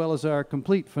 as well as our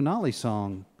complete finale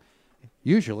song,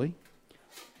 usually.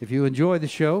 If you enjoy the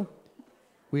show,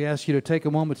 we ask you to take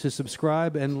a moment to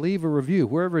subscribe and leave a review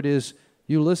wherever it is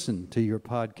you listen to your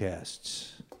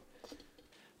podcasts.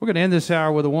 We're going to end this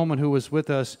hour with a woman who was with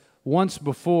us once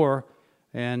before,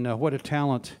 and what a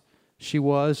talent she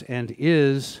was and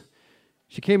is.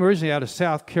 She came originally out of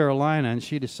South Carolina, and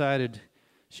she decided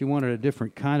she wanted a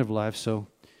different kind of life, so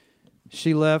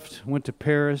she left, went to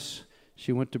Paris,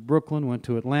 she went to Brooklyn, went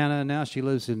to Atlanta, and now she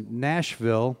lives in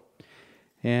Nashville.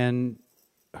 And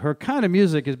her kind of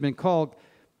music has been called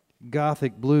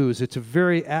Gothic blues. It's a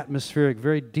very atmospheric,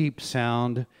 very deep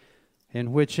sound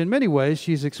in which, in many ways,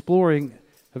 she's exploring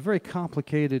a very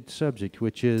complicated subject,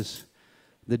 which is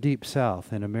the Deep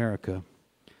South in America.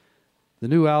 The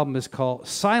new album is called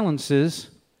Silences,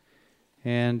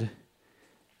 and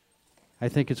I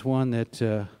think it's one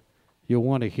that you'll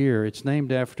want to hear. It's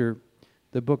named after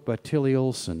the book by Tilly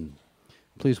Olson.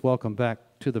 Please welcome back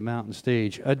to the Mountain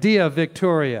Stage, Adia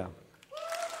Victoria.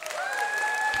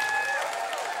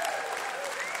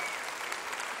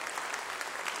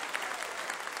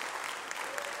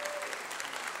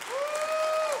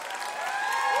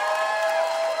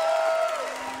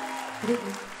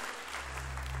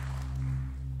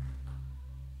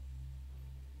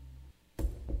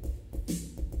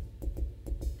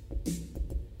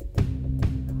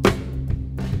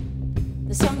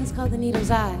 The song is called The Needle's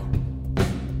Eye.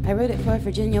 I wrote it for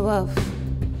Virginia Woolf.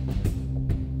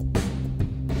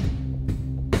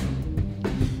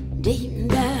 Deep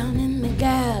down in the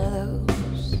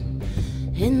gallows,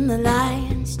 in the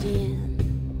lion's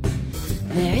den,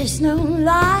 there is no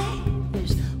light,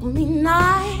 there's only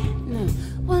night. No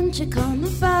one to call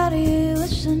nobody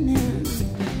listening.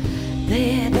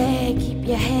 There, keep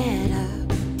your head up,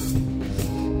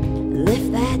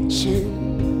 lift that chin.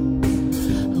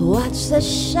 Watch the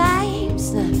shapes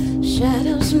the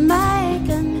shadows make,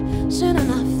 and soon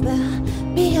enough they'll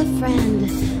be a friend.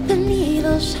 The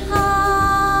needle's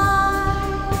heart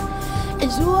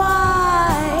is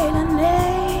widening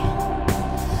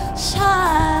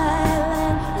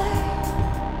silently,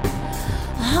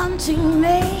 haunting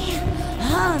me,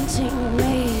 haunting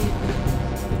me.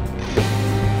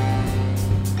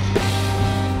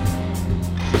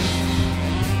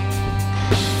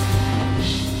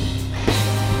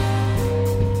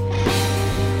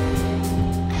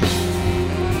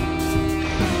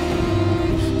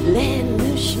 Let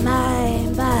loose my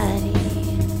body,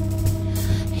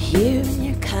 you and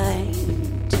your kind.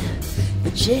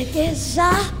 The jig is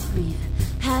up, we've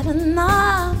had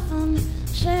enough, and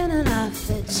soon enough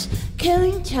it's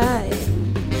killing time.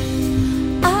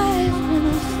 I've been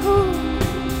a fool,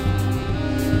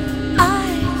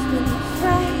 I've been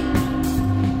afraid,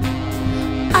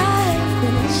 I've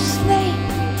been a slave,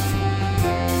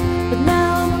 but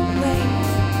now I'm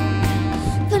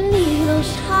awake. The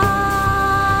needle's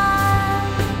hard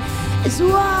is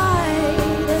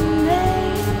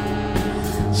widening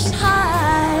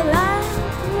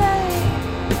silently,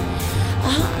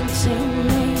 haunting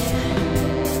me.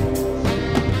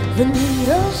 The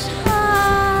needle's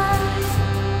heart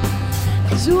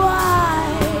is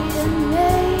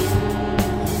widening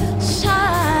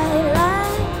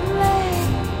silently,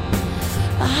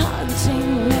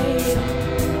 haunting me.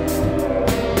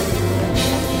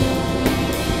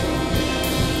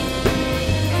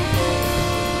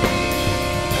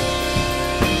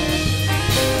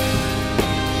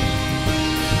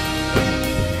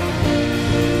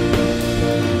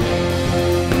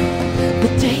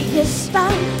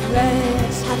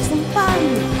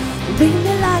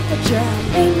 drum,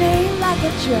 beat me like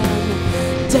a drum.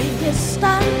 Take your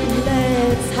stun,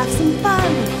 let's have some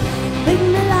fun. Beat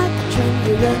me like a drum,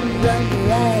 you run, run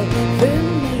right through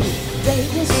me.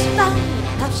 Take your stun,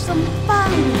 have some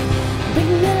fun.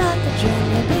 Beat me like a drum,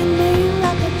 you beat me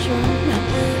like a drum.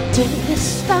 Take your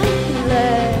stun,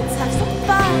 let's have some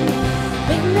fun.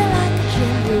 Beat me like a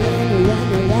drum, you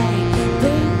run right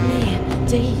through me.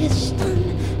 Take your stun,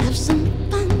 have some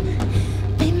fun.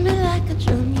 Beat me like a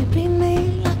drum, you beat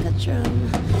me like a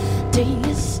drum. Take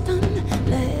your stun,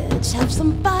 let's have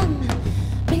some fun.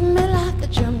 Beat me like a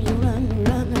drum, you run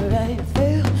right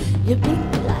through. You beat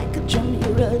me like a drum,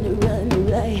 you run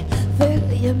right through.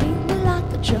 You beat me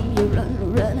like a drum, you run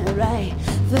right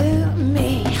through me.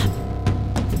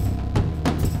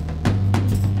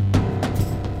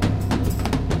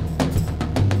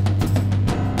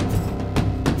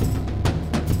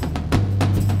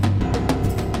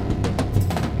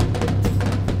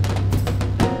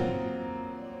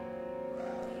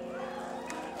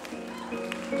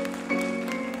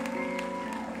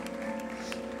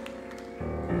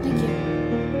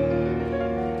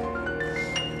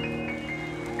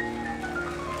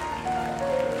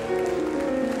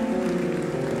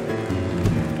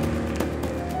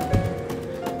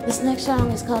 This next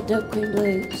song is called Dope Queen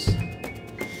Blues.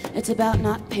 It's about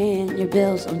not paying your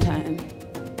bills on time.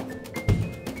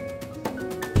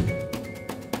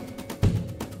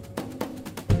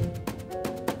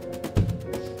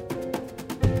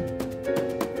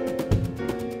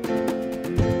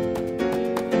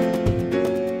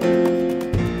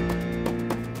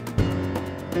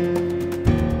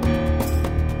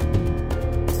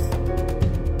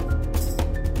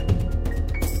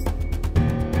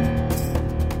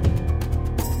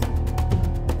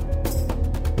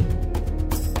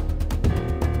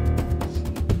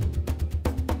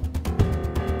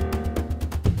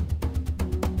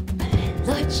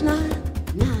 Lord's not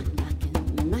knocking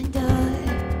on my door.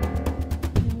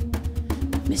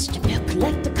 Mr. Bill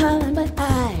Collector calling, but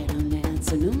I don't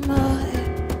answer no more.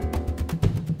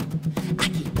 I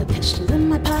keep a pistol in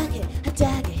my pocket, a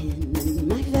dagger hidden in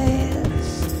my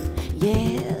vest.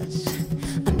 Yes,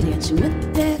 I'm dancing with the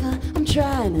devil, I'm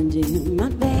trying to do my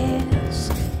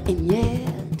best. And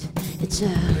yet, it's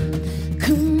a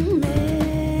combination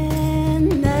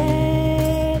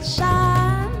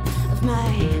of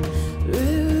my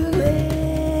ruination.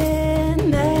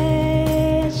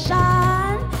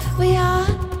 We are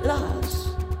lost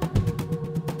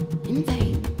in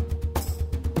vain.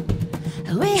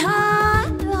 We are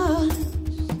lost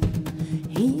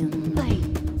in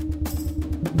vain.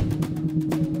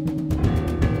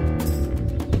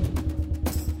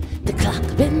 The clock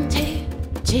been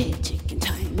ticking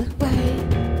time away.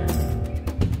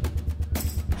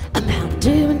 I'm out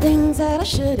doing things that I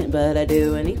shouldn't, but I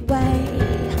do anyway.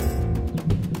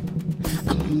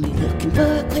 I'm only looking for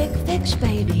a quick fix,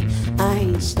 baby. I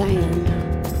ain't staying.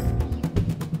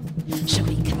 So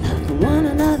we can love one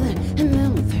another and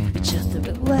then we'll throw each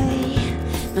other away.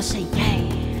 Now say yay,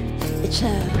 it's a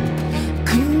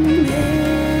combination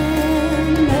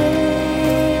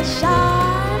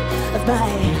of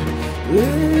my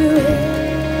ruination.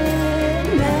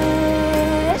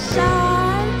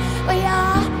 We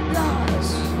are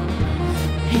lost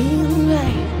in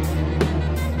vain.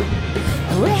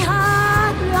 We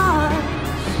are lost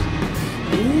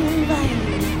in vain.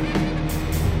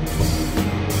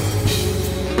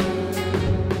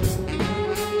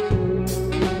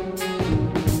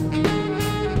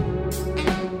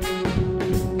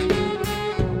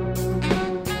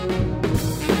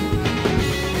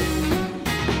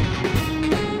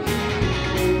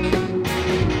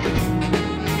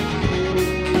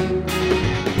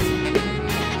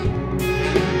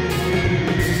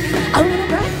 I wanna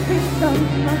break free from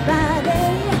my body,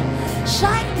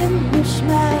 shaking loose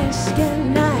my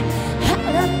skin. I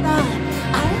had a thought,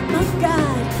 I am a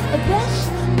god, of this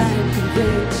I'm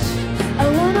convinced. I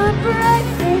wanna break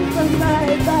free from my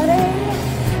body,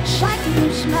 shaking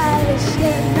loose my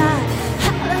skin. I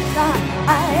had a thought,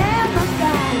 I am a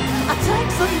god, I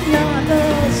take some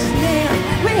nervousness.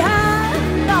 We are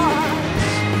lost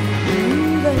in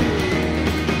vain.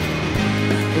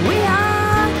 We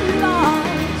are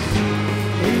lost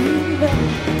in vain.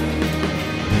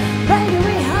 Baby,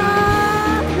 we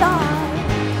are lost.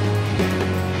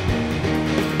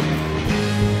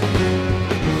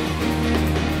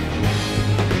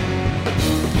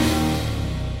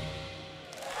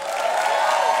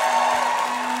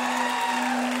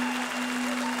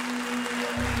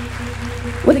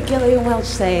 What did Gillian Welch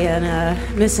say in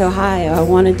Miss Ohio? I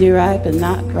want to do right, but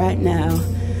not right now.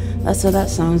 That's what that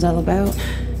song's all about.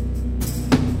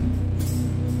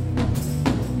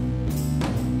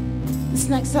 This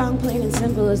next song, plain and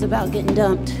simple, is about getting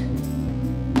dumped.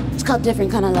 It's called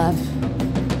Different Kind of Love.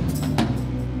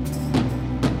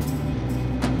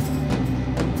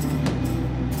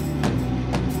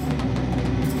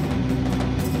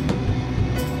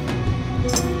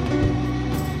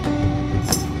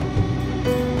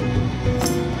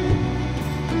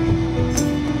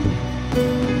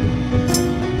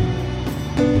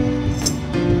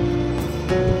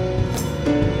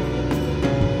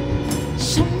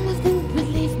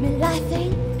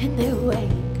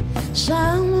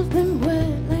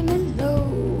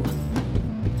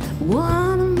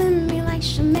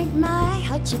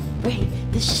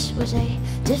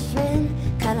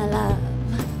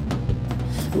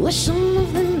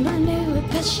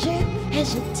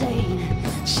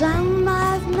 Some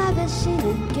I've never seen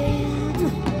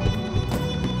again.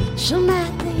 Some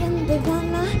at the end they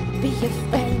wanna be your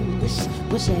friend. This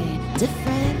was a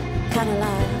different kind of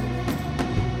love.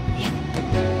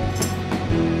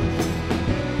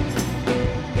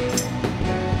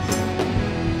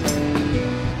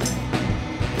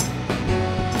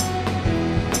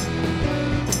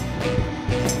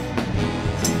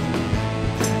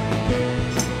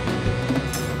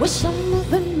 Well, some of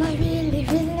them I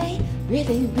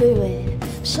really blew it.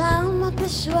 Some of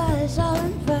this was all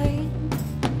in vain.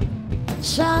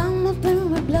 Some of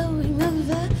them were blowing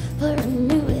over, but I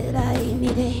knew it. I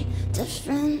need a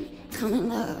different kind of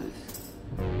love.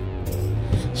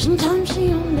 Sometimes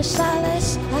the only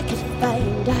solace I could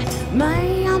find are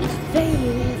my own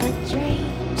favorite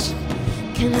dreams.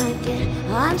 Can I get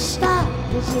unstuck?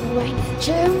 Is it way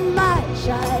too much?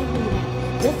 I need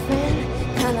a different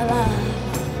kind of love.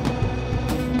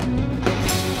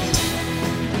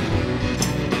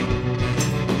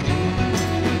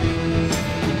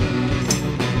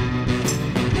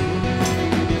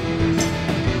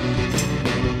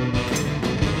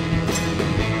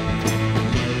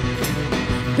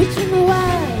 Between the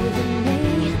world and me,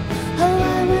 oh,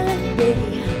 why will it be?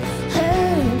 How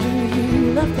do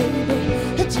you love, baby?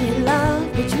 Do you love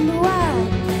between the world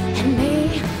and me?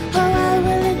 Oh, why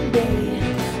will it be?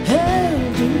 How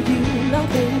do you love,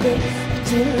 baby?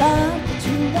 Do you love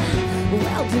between the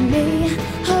world and me?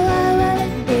 Oh, why will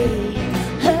it be?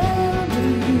 How do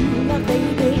you love,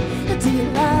 baby? Do you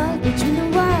love between the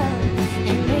world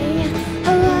and me?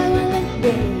 Oh, why will it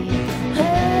be? How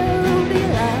do you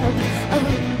love? Oh,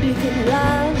 do you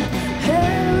love? How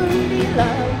do you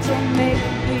love? Tell me,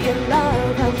 do you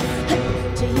love? How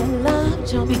do you love?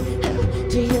 Tell me, how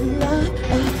do you love?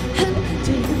 How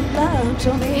do you love?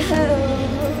 Tell me how.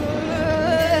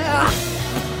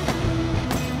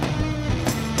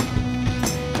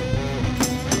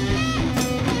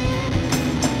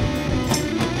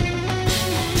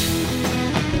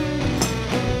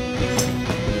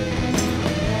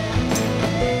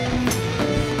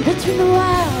 Between the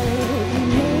world and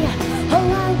me, oh,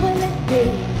 why will it be?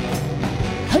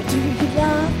 How do you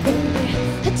love, baby?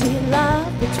 How do you love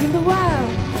between the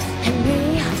world and me?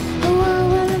 Oh, why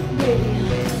will it be?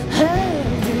 How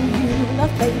do you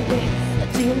love, baby? How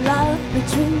do you love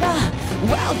between the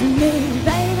world and me?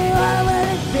 Baby, why will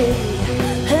it be?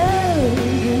 How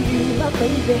do you love,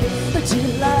 baby? How do you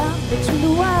love between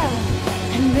the world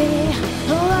and me?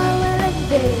 Oh, why will it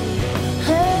be?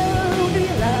 How do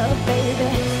you love, baby?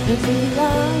 How do you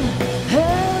love? How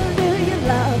do you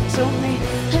love? Tell me,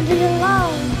 how do you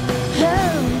love?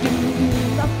 How do you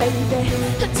love, baby?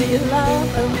 How do you love?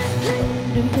 Oh, how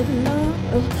do you love?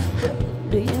 Oh, how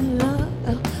do you love? Oh,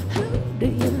 how do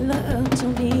you love?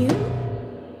 Tell me you.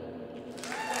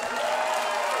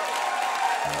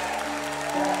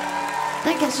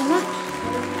 Thank you so much.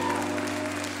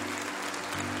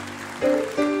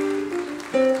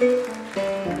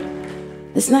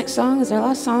 This next song is our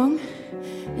last song.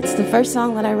 It's the first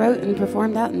song that I wrote and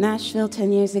performed out in Nashville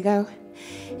 10 years ago.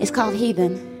 It's called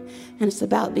Heathen, and it's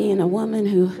about being a woman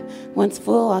who wants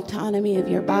full autonomy of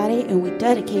your body, and we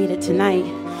dedicate it tonight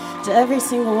to every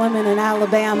single woman in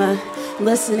Alabama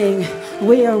listening.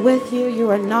 We are with you. You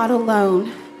are not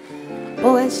alone.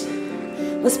 Boys,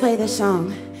 let's play this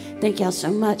song. Thank y'all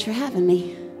so much for having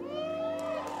me.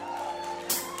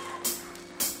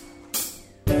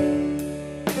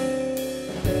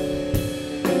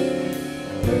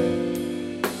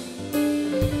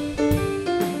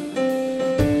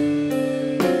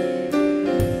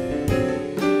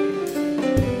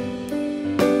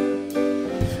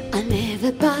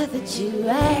 To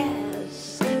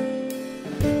ask,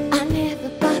 I never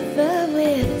bother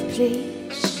with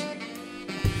please,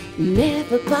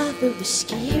 never bother with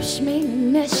excuse me,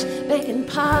 miss, begging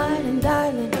pardon,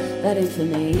 darling, that ain't for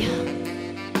me.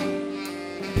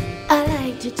 I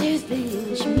like to do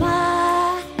things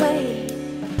my way,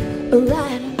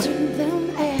 right into them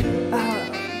and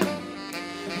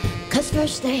cause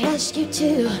first they ask you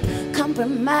to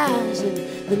compromise, and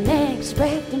the next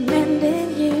breath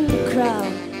demanding you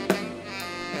crawl.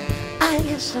 I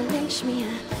guess that makes me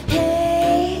a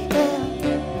hater,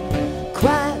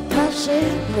 quite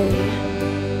possibly.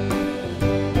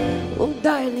 Oh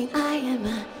darling, I am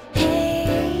a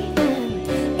hater,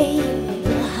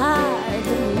 even hard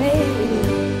to me.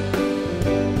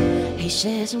 He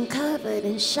says I'm covered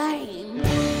in shame,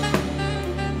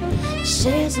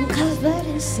 says I'm covered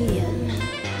in sin,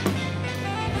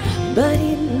 but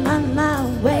he didn't mind my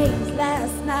ways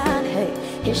last night. Hey,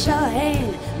 he sure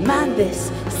ain't mind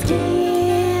this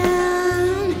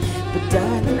skin. But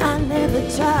darling, I never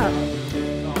talk.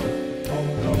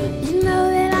 You know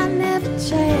that I never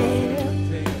tell.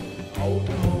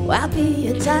 I'll be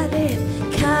a tight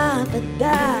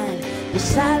confidant, the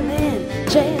silent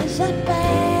Jezebel.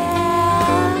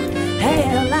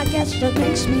 Hell, I guess that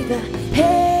makes me the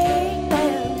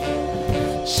hater,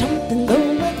 something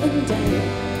going up and down.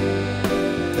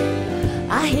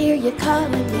 I hear you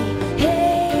calling me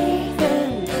hater,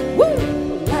 woo,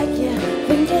 like you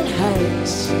think it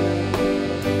hurts.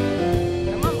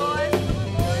 Come on,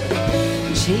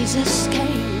 boys. Jesus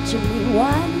came to me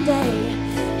one day,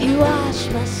 he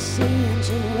washed my sins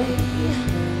away.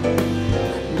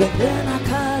 But then I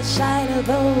caught sight of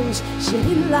those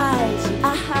city lights, and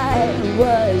I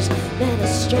was led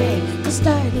astray. Cause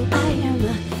darling, I am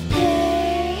a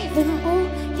haven, oh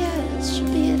yes,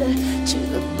 bitter to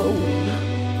the bone.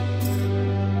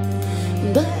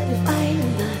 But if I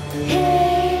am a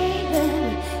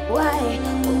haven, why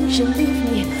won't you leave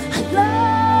me alone?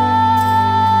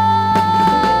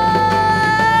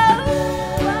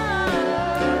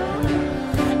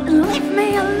 Leave me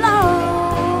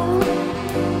alone.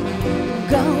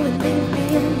 Go and leave me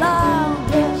alone,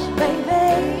 yes,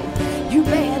 baby. You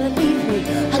better leave me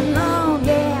alone,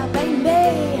 yeah,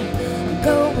 baby.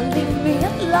 Go and leave me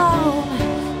alone,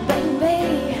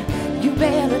 baby. You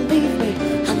better leave me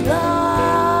alone.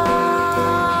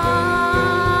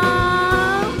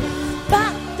 Ba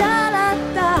da da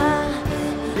da,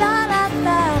 da da da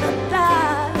da da da,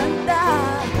 da da da da.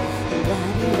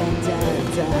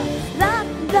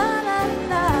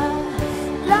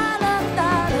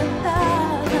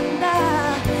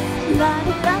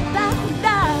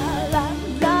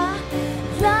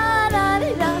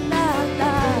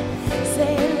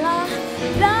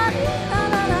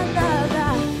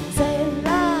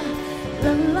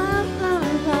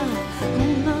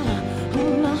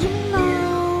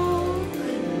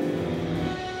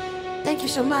 Thank you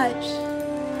so much.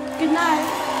 Good night.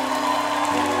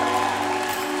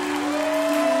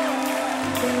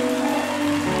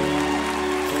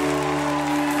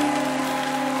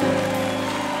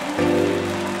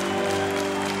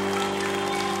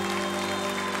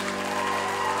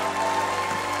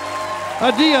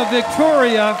 Adia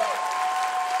Victoria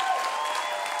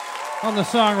on the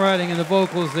songwriting and the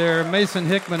vocals there. Mason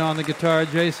Hickman on the guitar,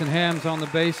 Jason Hams on the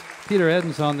bass, Peter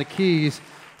Edens on the keys,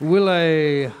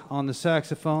 Wille on the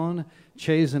saxophone,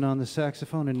 Chazen on the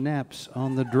saxophone, and Naps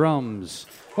on the drums.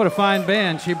 What a fine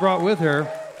band she brought with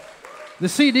her. The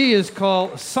CD is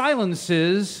called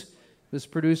Silences. It was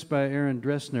produced by Aaron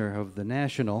Dressner of The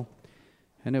National,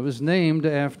 and it was named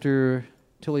after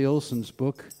Tilly Olson's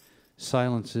book,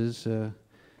 Silences.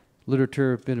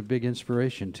 Literature have been a big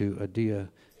inspiration to Adia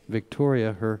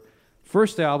Victoria. Her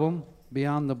first album,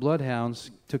 Beyond the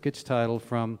Bloodhounds, took its title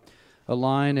from a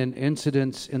line in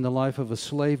Incidents in the Life of a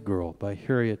Slave Girl by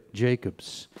Harriet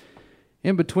Jacobs.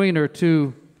 In between her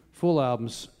two full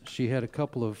albums, she had a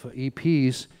couple of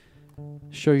EPs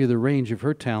show you the range of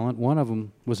her talent. One of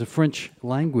them was a French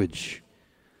language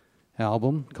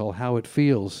album called How It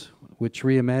Feels, which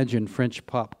reimagined French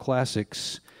pop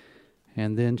classics.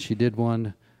 And then she did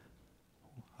one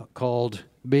called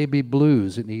Baby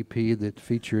Blues, an EP that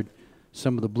featured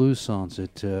some of the blues songs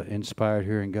that inspired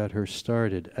her and got her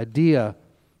started. Adia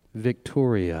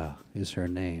Victoria is her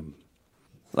name.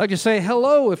 I'd like to say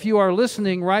hello if you are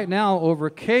listening right now over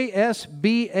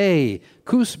KSBA,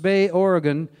 Coos Bay,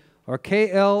 Oregon, or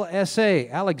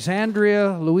KLSA,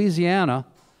 Alexandria, Louisiana.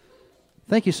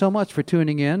 Thank you so much for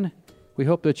tuning in. We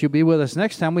hope that you'll be with us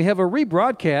next time. We have a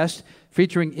rebroadcast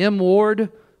featuring M. Ward,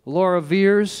 Laura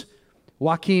Veers,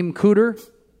 Joachim Cooter,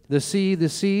 The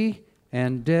Sea,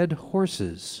 and Dead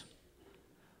Horses.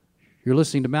 You're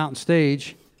listening to Mountain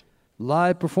Stage,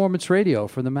 live performance radio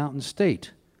from the Mountain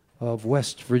State of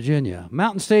West Virginia.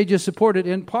 Mountain Stage is supported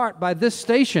in part by this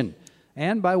station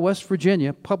and by West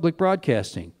Virginia Public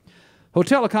Broadcasting.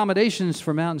 Hotel accommodations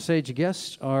for Mountain Stage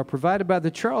guests are provided by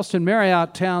the Charleston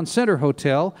Marriott Town Center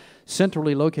Hotel,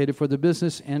 centrally located for the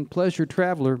business and pleasure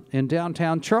traveler in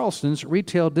downtown Charleston's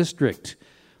retail district.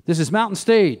 This is Mountain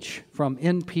Stage from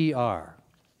NPR.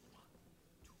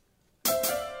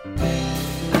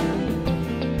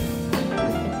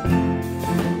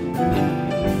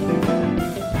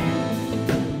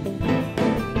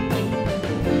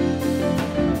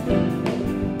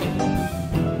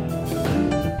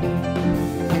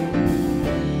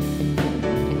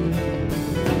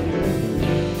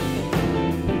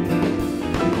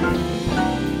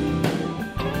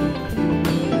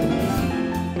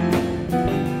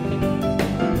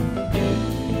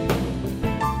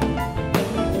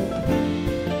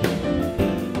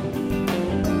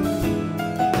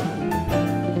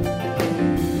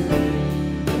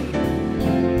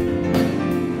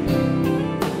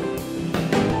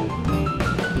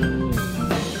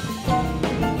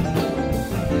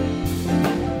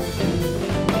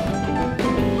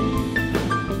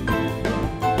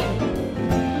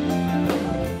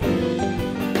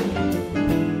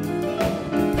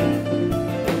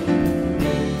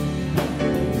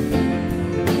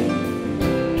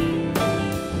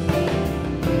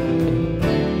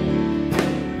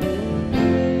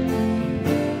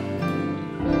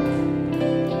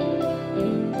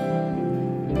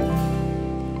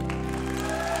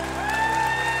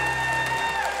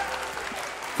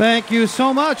 Thank you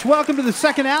so much. Welcome to the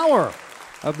second hour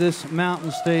of this Mountain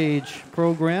Stage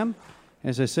program.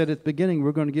 As I said at the beginning,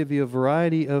 we're going to give you a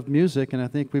variety of music, and I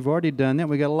think we've already done that.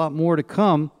 We got a lot more to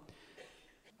come.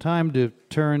 Time to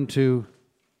turn to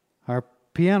our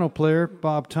piano player,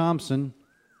 Bob Thompson,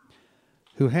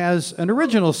 who has an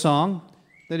original song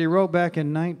that he wrote back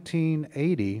in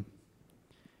 1980.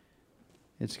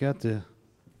 It's got the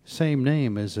same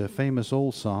name as a famous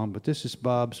old song, but this is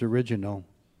Bob's original.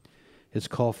 It's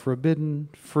called Forbidden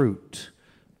Fruit.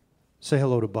 Say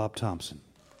hello to Bob Thompson.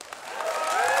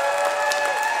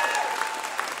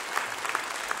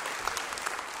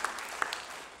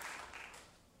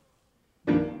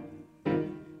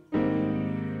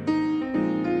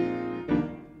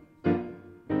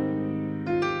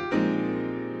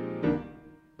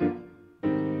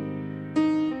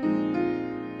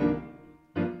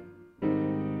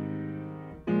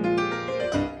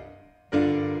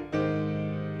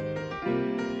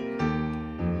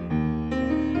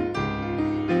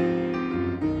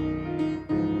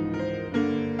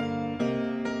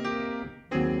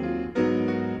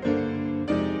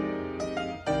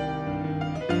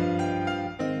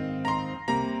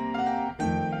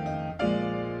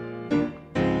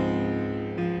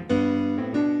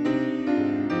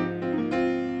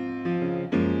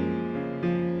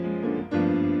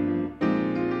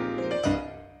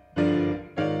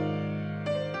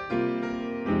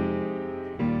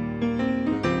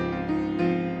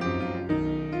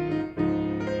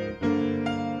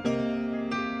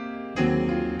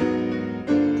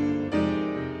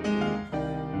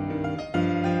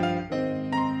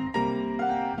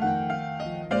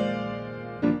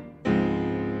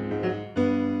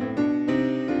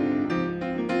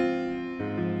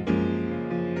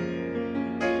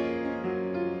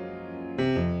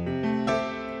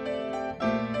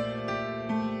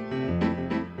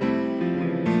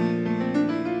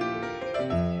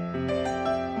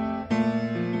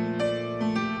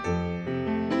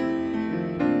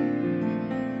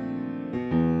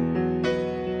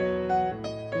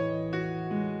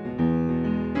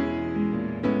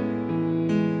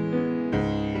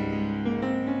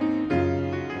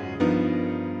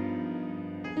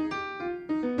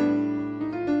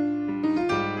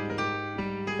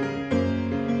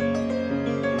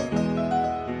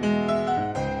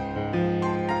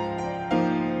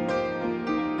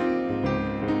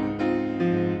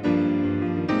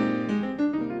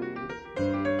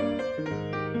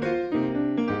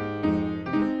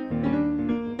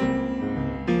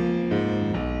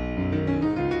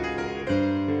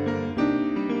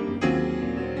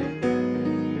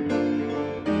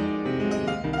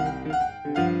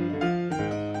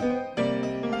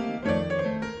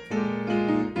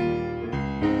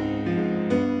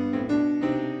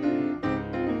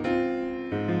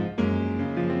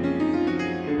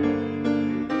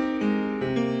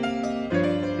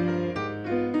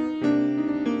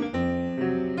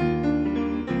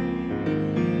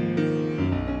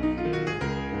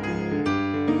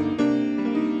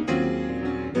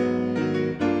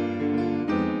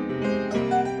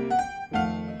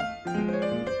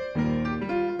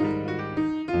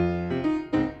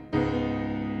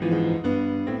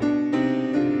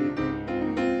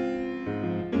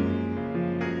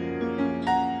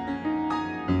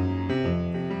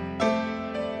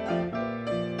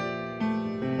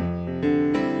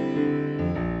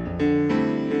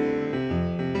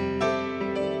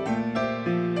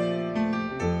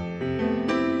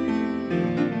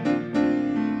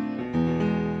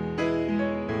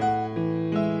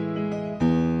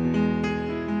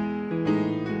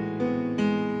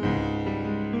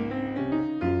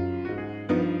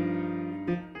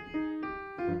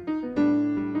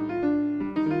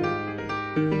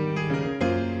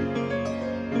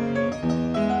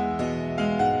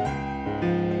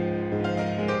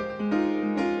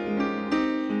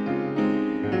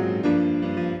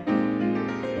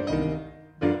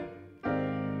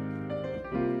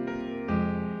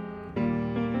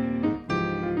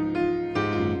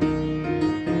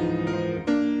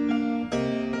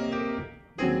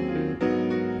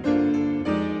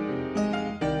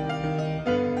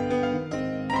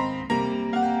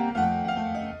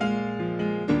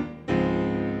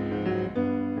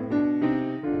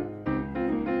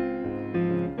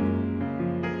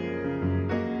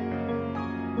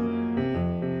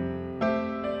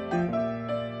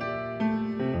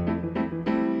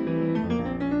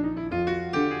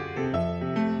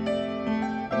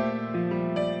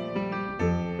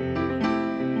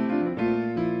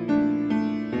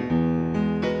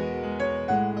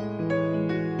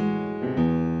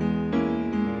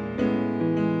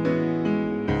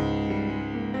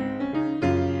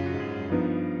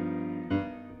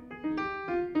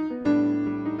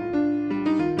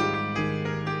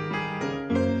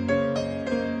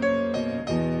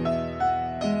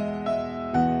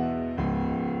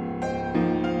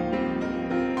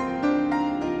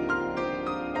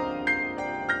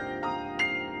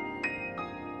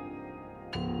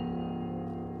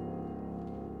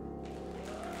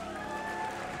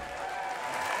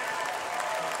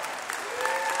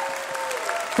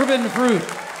 Forbidden Fruit,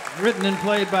 written and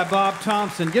played by Bob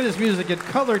Thompson. Get his music at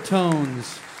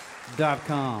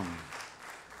colortones.com.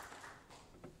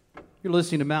 You're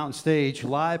listening to Mountain Stage,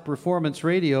 live performance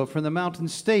radio from the Mountain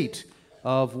State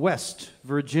of West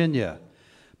Virginia.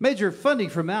 Major funding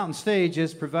for Mountain Stage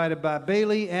is provided by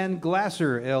Bailey and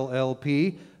Glasser,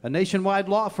 LLP, a nationwide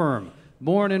law firm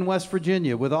born in West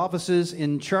Virginia with offices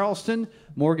in Charleston,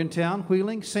 Morgantown,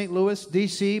 Wheeling, St. Louis,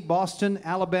 D.C., Boston,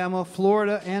 Alabama,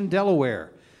 Florida, and Delaware.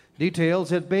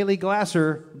 Details at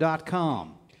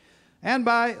baileyglasser.com. And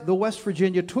by the West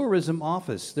Virginia Tourism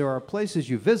Office. There are places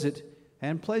you visit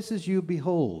and places you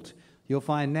behold. You'll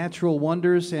find natural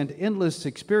wonders and endless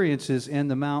experiences in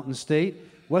the Mountain State,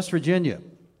 West Virginia,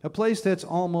 a place that's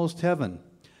almost heaven.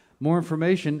 More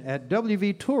information at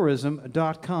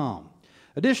wvtourism.com.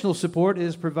 Additional support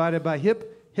is provided by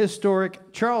Hip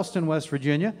Historic Charleston, West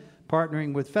Virginia,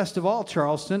 partnering with Festival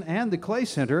Charleston and the Clay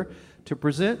Center to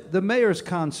present the Mayor's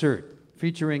Concert,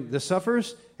 featuring the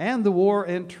Suffers and the War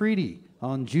and Treaty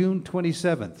on June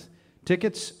 27th.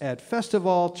 Tickets at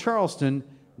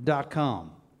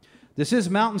festivalcharleston.com. This is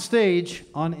Mountain Stage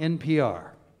on NPR.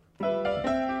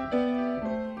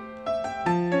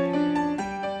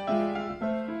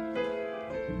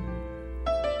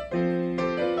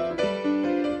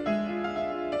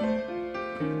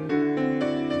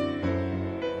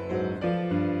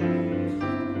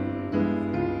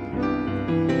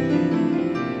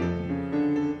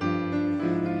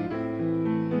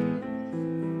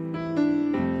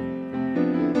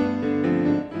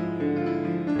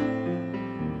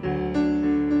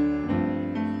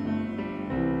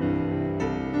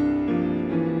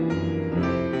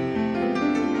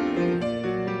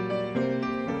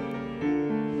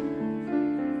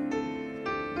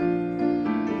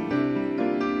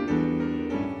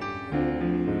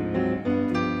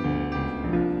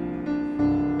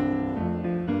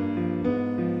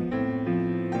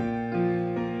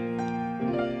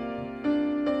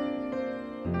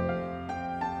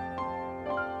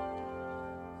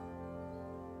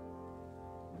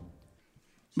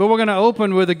 But we're going to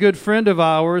open with a good friend of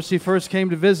ours. He first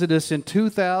came to visit us in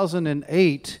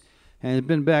 2008 and has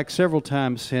been back several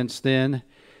times since then.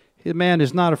 The man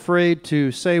is not afraid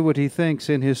to say what he thinks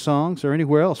in his songs or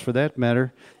anywhere else for that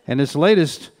matter. And his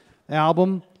latest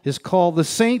album is called The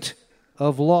Saint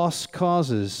of Lost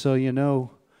Causes. So you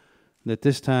know that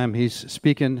this time he's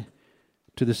speaking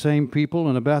to the same people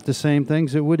and about the same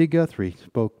things that Woody Guthrie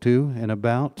spoke to and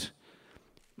about.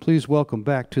 Please welcome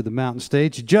back to the Mountain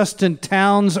Stage, Justin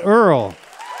Townes Earle.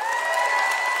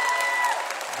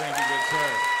 Thank you, good sir.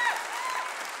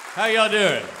 How y'all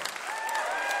doing?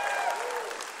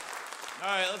 All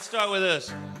right, let's start with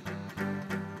this.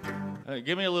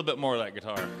 Give me a little bit more of that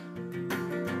guitar.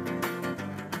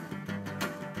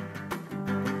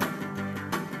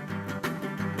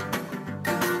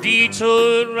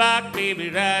 Detroit rock, baby,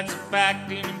 that's a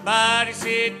fact. Anybody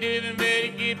said different, better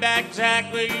get back,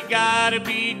 Jack. Well, you gotta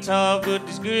be tough, but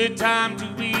there's good time to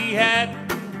be had.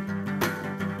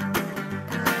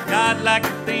 I'd like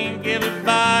to think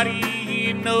everybody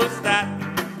here knows that.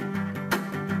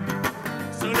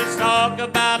 So let's talk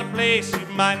about a place you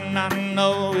might not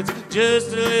know. It's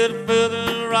just a little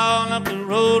further on up the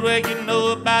road where you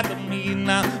know about the meet.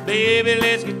 Now, baby,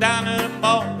 let's get down to the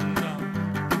mall.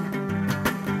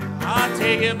 I'll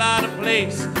tell you about a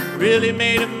place really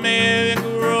made America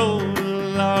roll.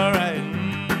 All right,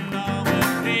 well,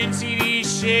 Flint City's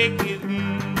shaking,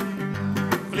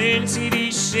 Flint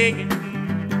City's shaking.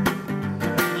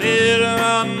 Little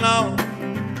unknown,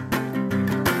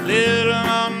 little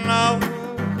unknown.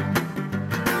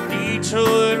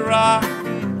 Detroit rock,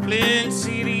 Flint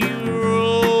City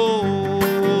roll.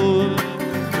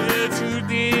 The truth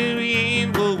is we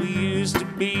ain't what we used to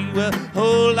be. Well,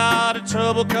 whole lot of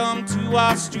trouble come to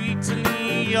our streets, and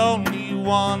the only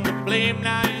one to blame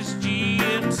now is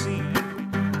GMC.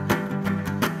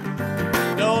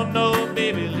 Don't know,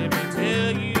 baby, let me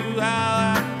tell you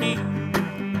how I mean.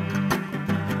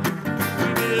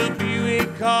 We build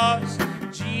Buick cars,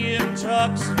 GM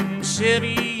trucks, and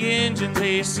Chevy engines,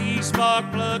 AC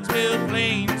spark plugs, built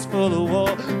planes for the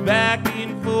war back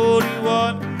in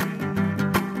 41.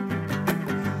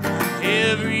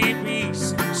 Every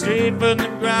piece straight from the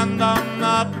ground on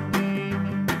up.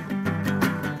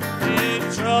 In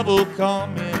trouble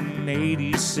coming in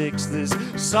 86. This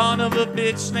son of a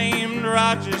bitch named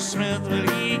Roger Smith, well,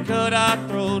 he cut our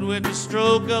throat with the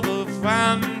stroke of a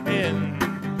fountain pen.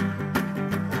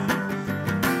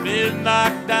 Been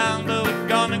knocked down, but we're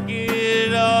gonna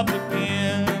get up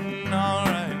again.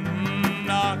 Alright,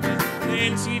 cause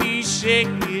Flint City's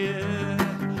shaking,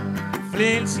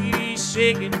 Flint City's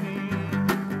shaking.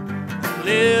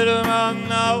 Little man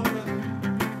know,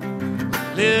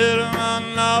 little man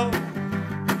know.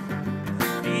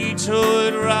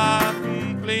 Detroit rock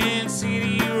and Plain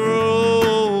City rolls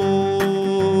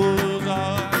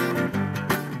on.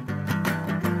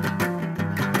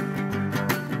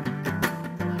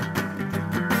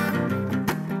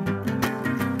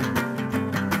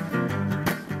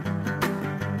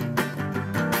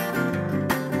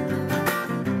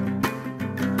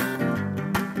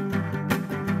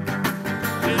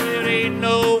 There ain't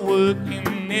no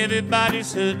working,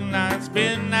 everybody's hurting. It's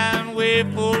been that way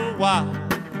for a while.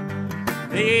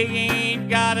 They ain't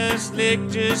got us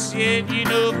licked just yet. You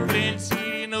know, Flint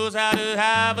City knows how to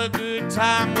have a good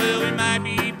time. Well, we might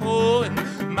be poor and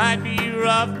might be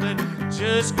rough, but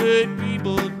just good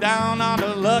people down on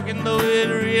the luck. And though it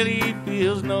really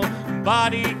feels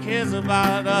nobody cares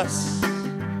about us,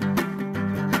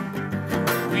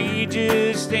 we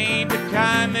just ain't the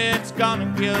kind that's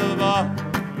gonna give up.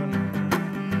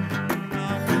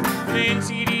 Flint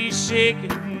City's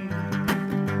shaking,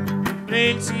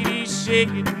 Flint City's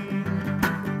shaking.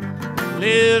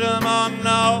 Little man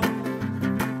know,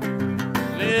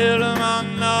 little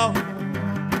man know.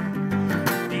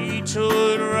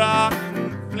 Detroit rock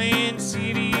and Flint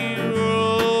City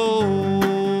rolls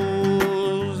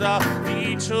out.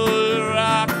 Detroit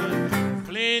rock and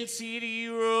Flint City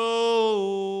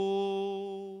rolls.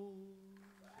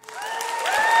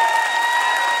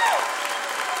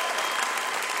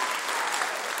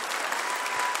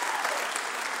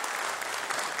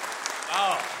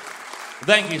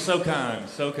 Thank you, so kind,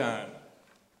 so kind.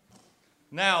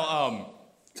 Now,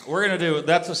 we're gonna do,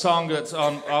 that's a song that's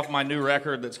off my new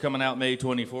record that's coming out May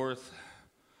 24th.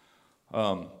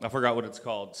 I forgot what it's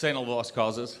called, St. Lost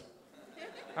Causes.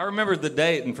 I remembered the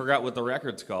date and forgot what the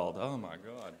record's called. Oh my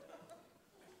God.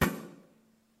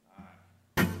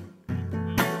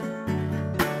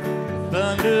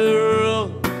 Thunder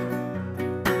roll,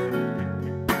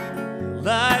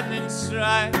 lightning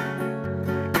strike,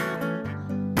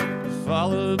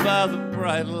 followed by the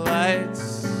bright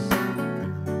lights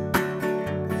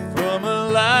from a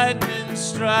lightning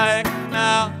strike.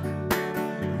 Now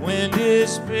wind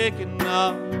is picking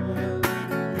up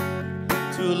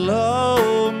to a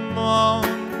low moan.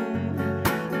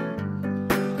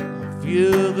 I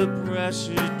feel the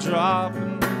pressure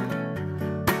dropping,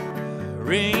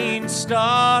 rain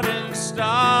starting,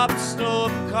 stop,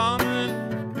 storm coming.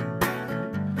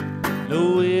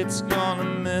 Know it's gonna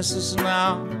miss us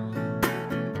now.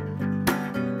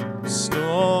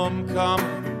 Storm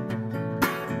coming.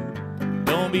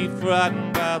 Don't be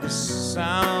frightened by the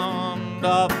sound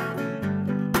of a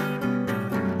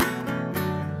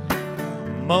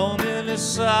moment of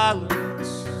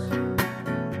silence,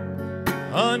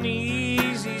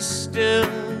 uneasy still.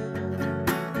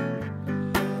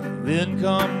 Then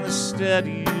come the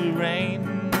steady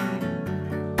rain,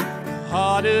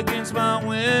 heart against my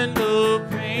window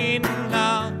pane.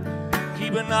 Now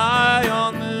keep an eye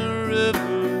on the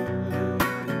river,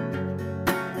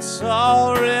 it's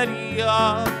already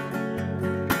up.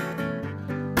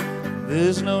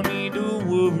 There's no need to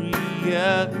worry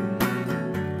yet,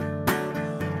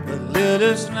 but let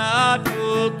us not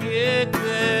forget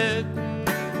that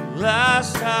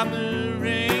last time the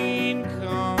rain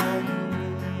come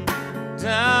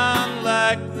down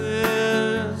like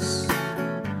this,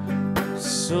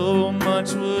 so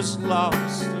much was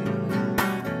lost, and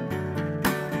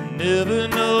never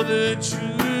know the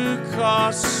true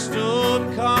cost.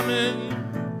 Storm coming,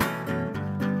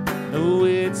 know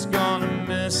it's gonna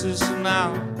miss us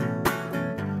now.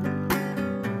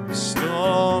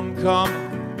 Storm coming,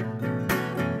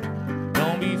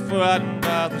 don't be frightened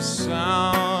by the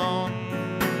sound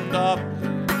of it.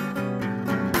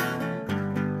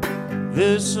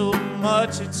 There's so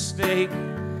much at stake,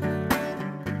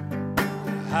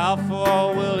 how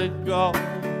far will it go?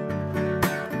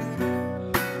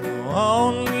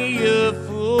 Only a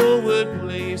fool would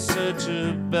place such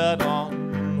a bet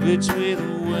on which way the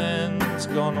wind's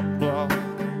gonna blow.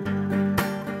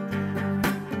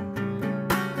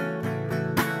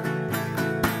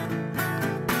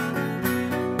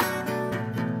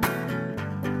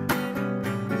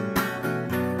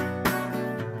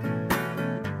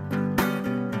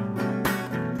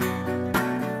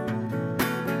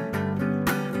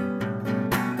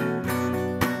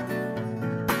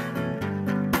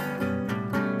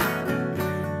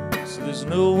 There's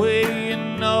no way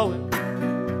in knowing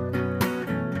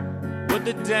what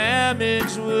the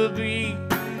damage will be.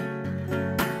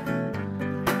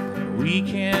 We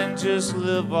can't just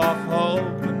live off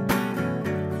hope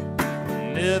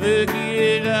and never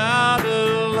get out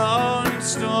alone.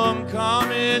 Storm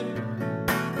coming,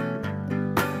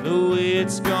 know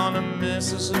it's gonna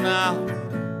miss us now.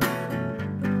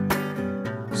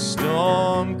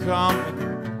 Storm coming.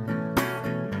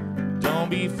 Don't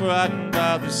be frightened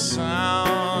by the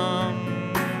sound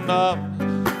of.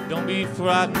 Don't be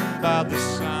frightened by the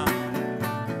sound.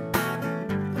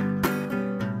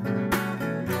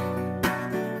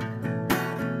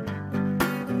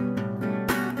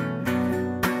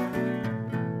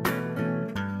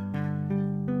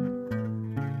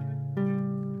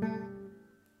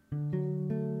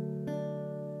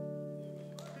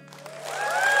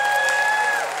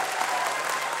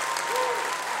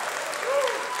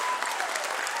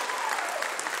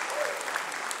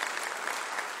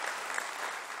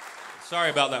 Sorry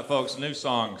about that, folks. New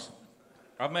songs.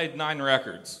 I've made 9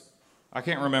 records. I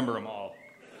can't remember them all.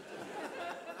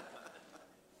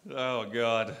 Oh,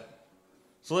 God.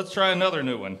 So let's try another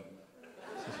new one.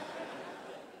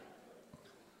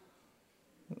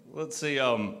 Let's see.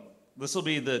 This will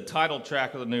be the title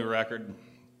track of the new record.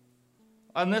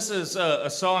 And this is a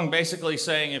song basically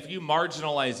saying if you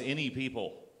marginalize any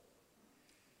people,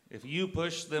 if you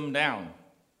push them down,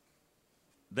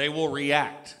 they will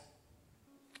react.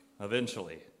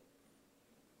 Eventually.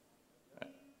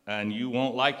 And you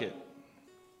won't like it.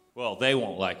 Well, they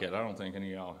won't like it. I don't think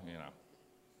any of y'all, you know.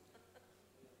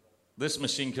 This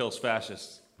machine kills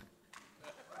fascists.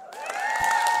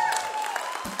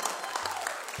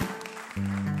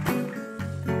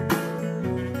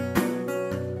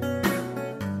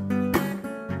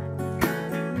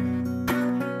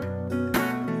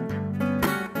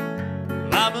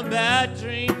 I'm a bad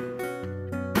dream.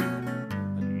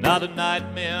 Not a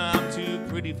nightmare, I'm too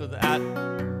pretty for that.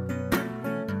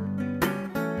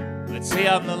 Let's say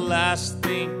I'm the last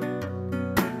thing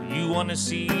you want to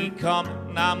see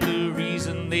coming. I'm the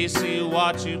reason they say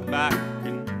watch your back.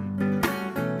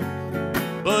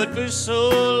 But for so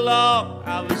long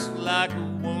I was like a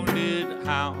wounded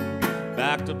hound,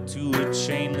 backed up to a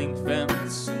chain link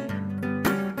fence. And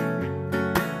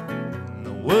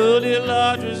the world at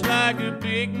large was like a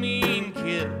big mean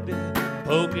kid,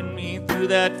 poking me through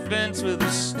that fence with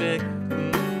a stick.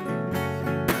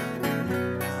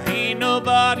 Ain't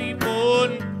nobody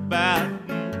born bad.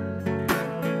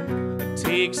 It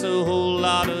takes a whole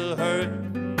lot of hurt.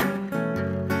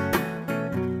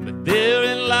 But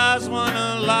therein lies one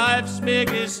of life's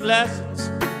biggest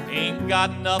lessons. Ain't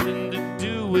got nothing to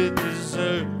do with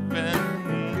deserving.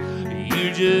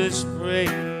 You just pray.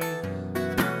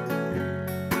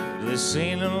 This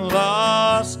ain't a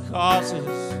lost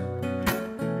causes.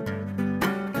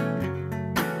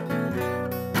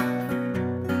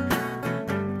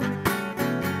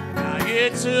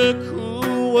 It's a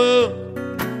cruel world,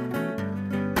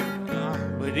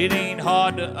 but it ain't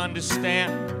hard to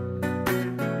understand.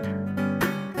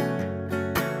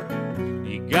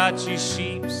 You got your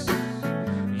sheeps,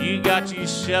 you got your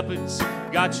shepherds,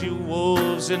 got your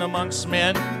wolves in amongst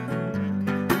men.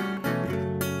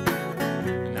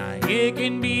 Now it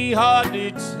can be hard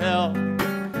to tell.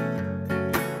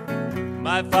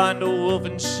 Might find a wolf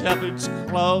in shepherd's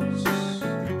clothes.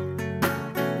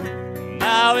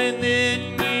 Now and then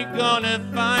you're gonna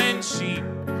find sheep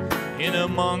in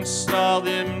amongst all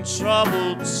them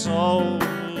troubled souls.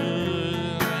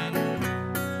 And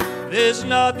there's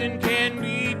nothing can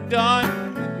be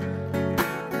done.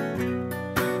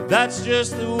 That's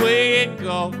just the way it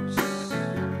goes.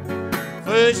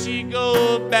 First you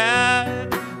go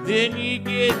bad, then you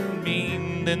get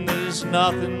mean, then there's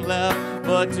nothing left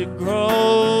but to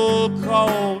grow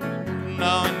cold.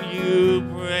 None you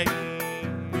pray.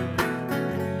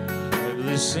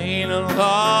 This ain't a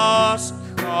lost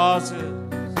causes.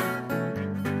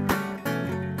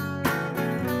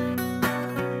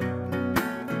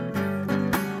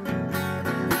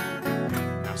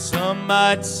 Now some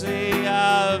might say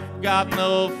I've got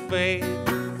no faith,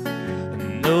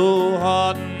 no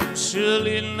heart, and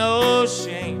surely no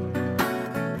shame.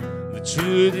 The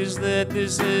truth is that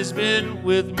this has been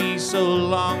with me so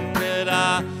long that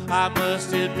I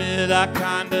must admit I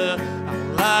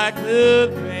like the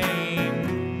pain.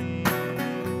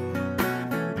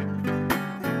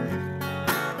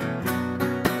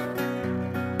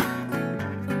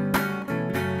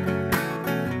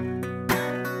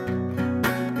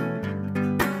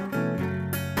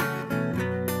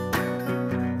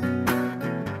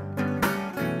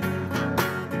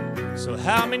 So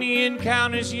how many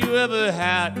encounters you ever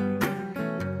had?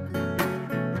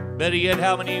 Better yet,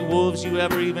 how many wolves you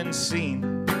ever even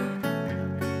seen?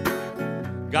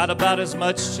 Got about as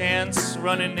much chance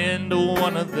running into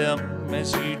one of them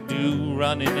as you do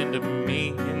running into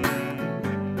me.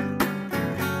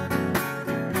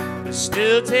 But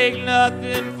still take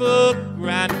nothing for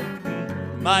granted.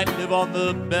 might live on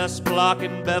the best block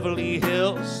in Beverly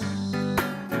Hills.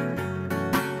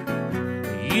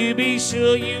 You be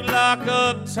sure you lock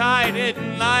up tight at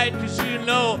night, 'cause you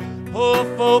know poor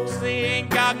folks, they ain't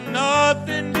got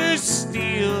nothing to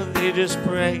steal. They just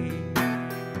pray.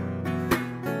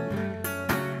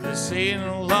 This ain't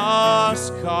a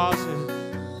lost causes.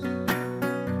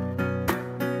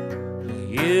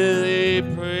 Yeah, they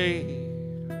pray.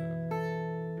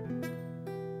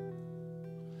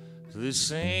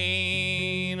 This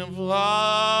ain't of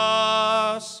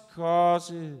lost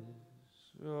causes.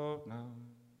 Oh, no.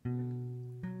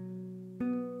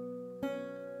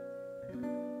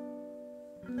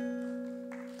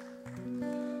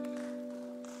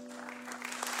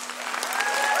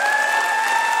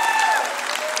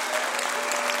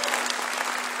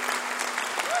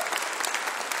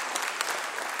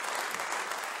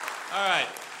 All right.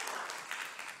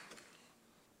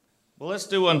 Well, let's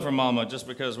do one for Mama, just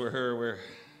because we're her.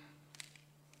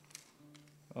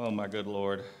 Oh, my good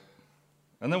Lord.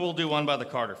 And then we'll do one by the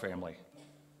Carter family.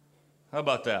 How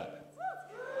about that?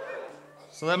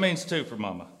 So that means 2 for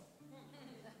Mama.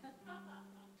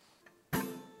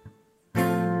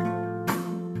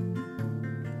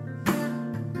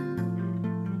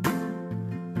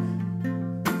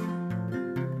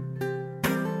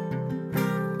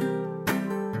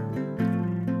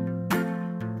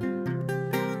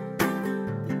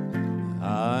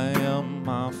 I am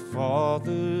my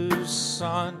father's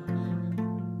son.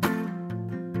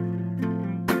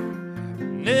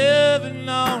 Never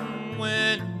known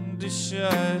when to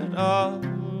shut up.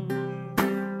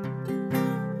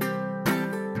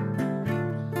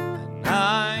 And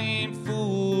I ain't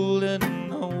fooling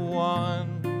no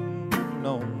one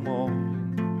no more.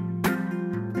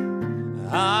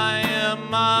 I am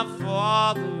my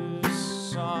father's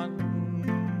son.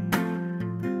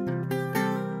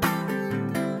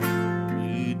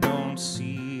 We don't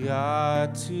see eye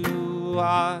to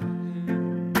eye.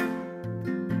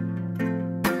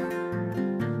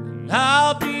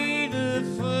 I'll be the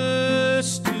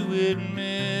first to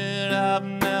admit I've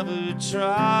never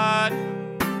tried.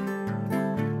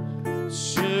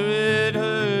 Sure it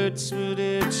hurts, but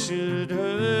it should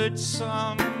hurt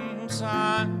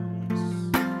sometimes.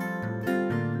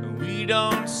 We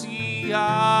don't see eye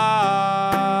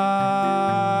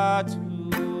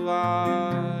to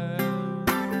eye.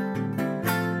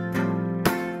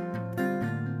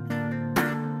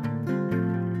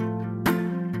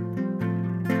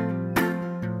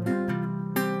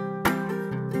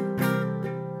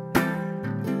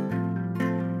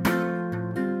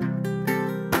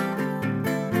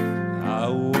 I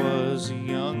was a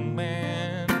young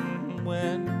man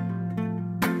when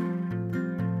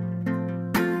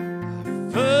I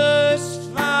first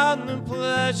found the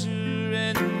pleasure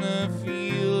in the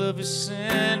feel of a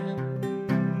sin.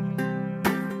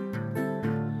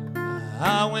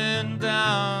 I went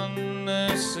down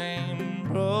the same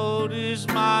road as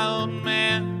my old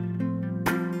man,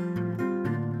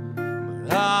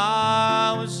 but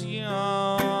I was younger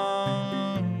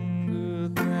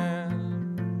then.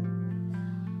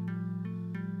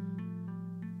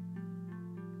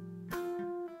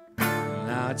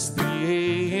 Now it's 3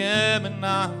 a.m. and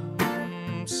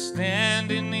I'm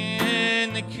standing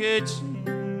in the kitchen,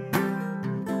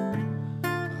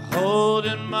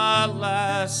 holding my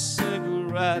last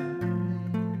cigarette.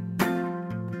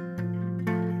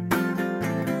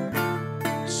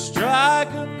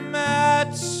 Strike a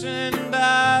match and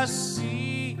I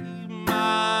see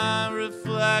my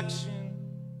reflection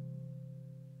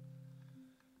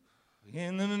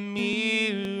in the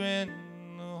mirror in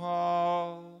the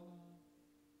hall.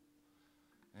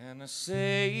 And I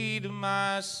say to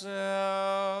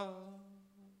myself,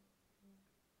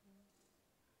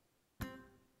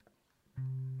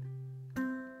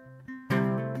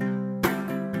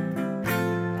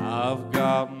 I've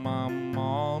got my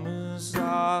mama's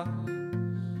eyes,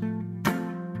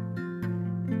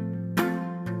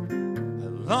 a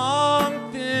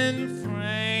long thin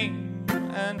frame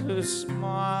and her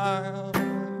smile.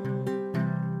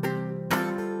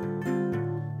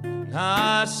 And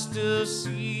I still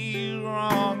see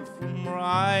wrong from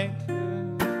right,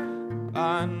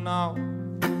 I know,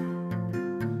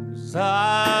 'cause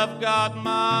I've got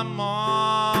my mom's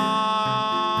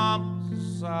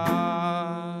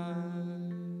eyes.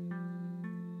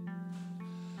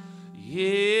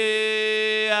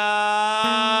 Yeah,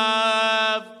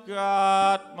 I've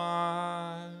got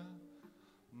my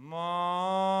mom's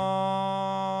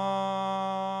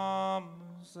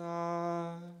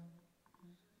eyes.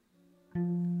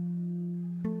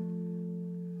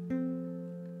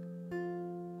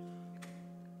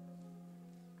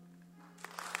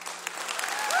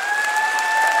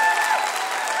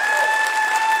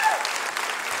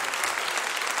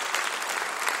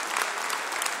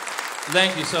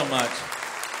 Thank you so much.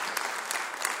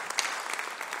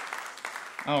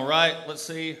 All right, let's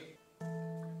see.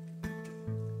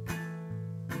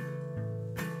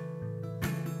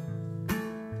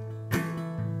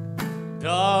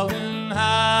 Darling,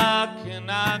 how can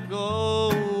I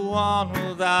go on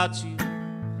without you?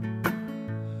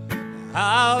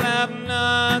 I'll have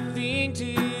nothing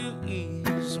to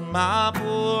ease my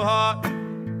poor heart.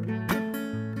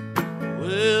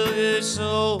 Well, this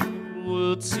old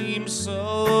world seems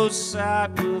so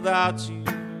sad without you.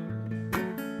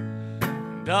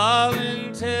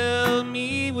 Darling, tell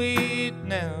me we'd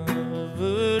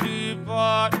never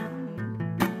depart.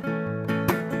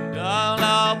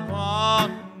 I'll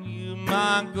pawn you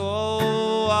my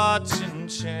gold watch and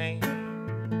chain.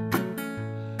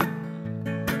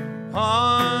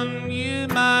 Pawn you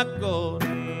my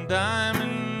golden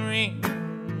diamond ring.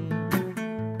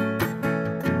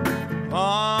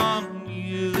 Pawn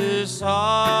you this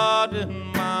heart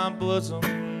in my bosom.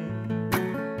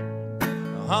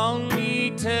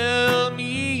 Only tell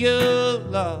me you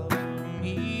love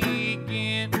me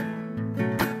again.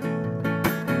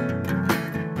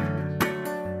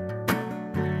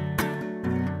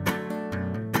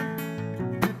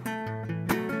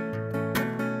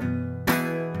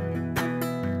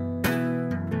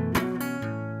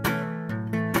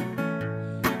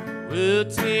 We'll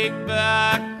take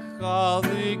back all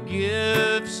the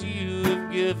gifts you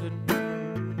have given,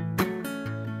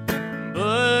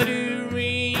 but a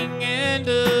ring and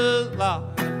a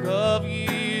lock of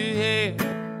your hair,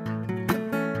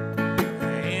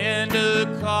 and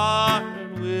a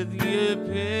card with your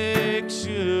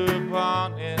picture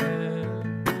upon it.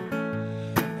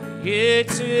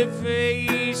 It's a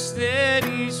face that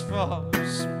is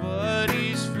false, but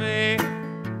is fair.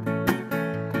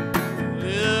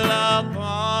 Well, I'll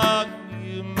pawn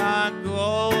you my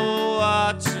gold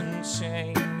watch and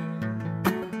chain.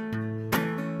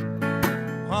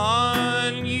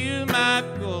 Pawn you my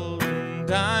golden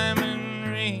diamond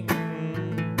ring.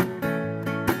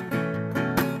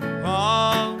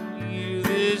 Pawn you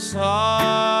this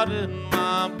heart in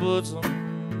my bosom.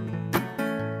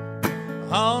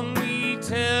 Only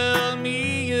tell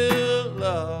me you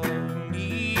love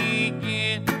me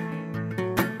again.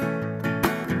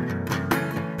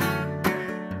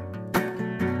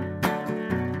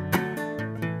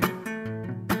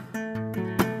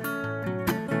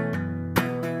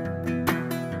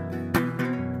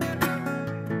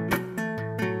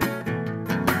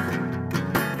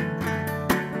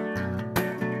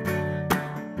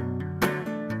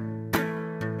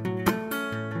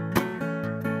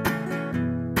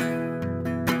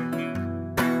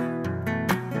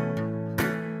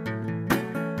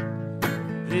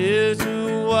 There's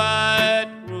a white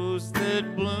rose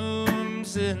that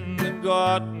blooms in the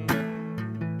garden,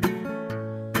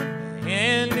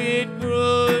 and it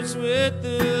grows with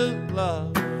the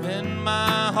love in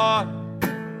my heart.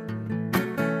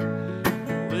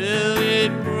 Well,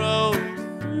 it broke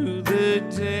through the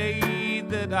day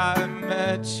that I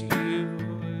met you.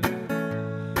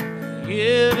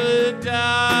 It'll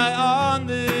die on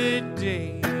the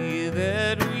day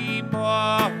that we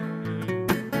part.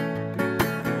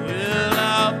 Well,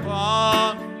 I'll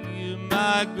pawn you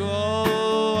my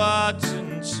gold watch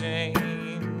and chain.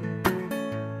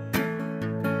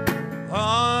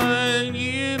 Pawn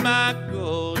you my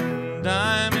golden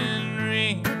diamond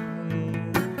ring.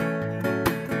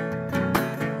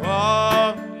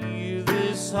 Pawn you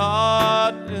this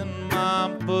heart in my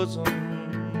bosom.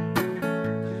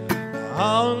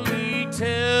 Only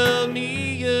tell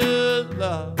me you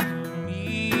love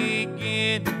me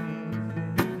again.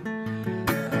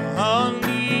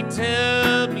 Only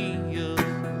tell me you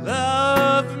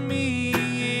love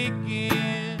me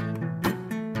again.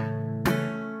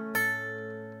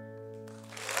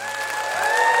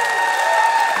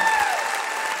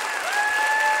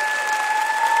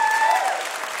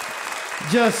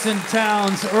 Justin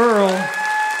Townes Earl,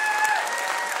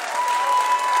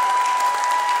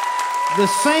 The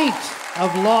Saint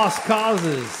of Lost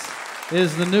Causes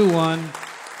is the new one.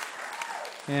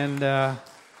 And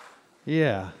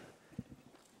yeah,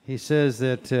 he says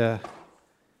that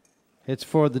it's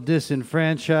for the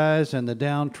disenfranchised and the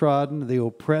downtrodden, the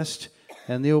oppressed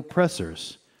and the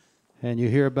oppressors. And you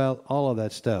hear about all of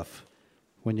that stuff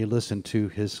when you listen to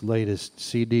his latest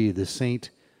CD, The Saint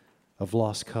of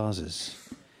Lost Causes.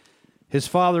 His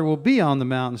father will be on the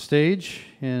Mountain Stage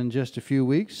in just a few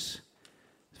weeks.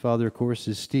 His father, of course,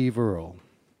 is Steve Earle.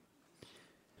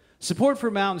 Support for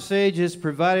Mountain Stage is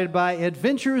provided by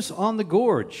Adventures on the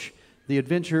Gorge, the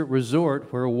adventure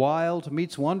resort where wild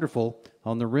meets wonderful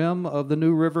on the rim of the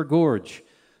New River Gorge.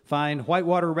 Find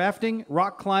whitewater rafting,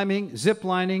 rock climbing, zip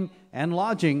lining, and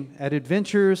lodging at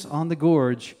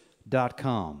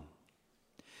adventuresonthegorge.com.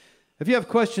 If you have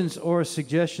questions or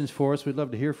suggestions for us, we'd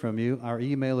love to hear from you. Our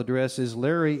email address is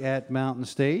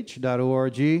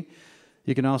larry@mountainstage.org. You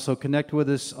can also connect with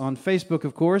us on Facebook,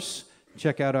 of course.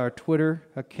 Check out our Twitter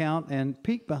account and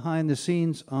peek behind the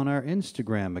scenes on our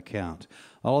Instagram account.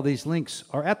 All of these links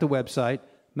are at the website,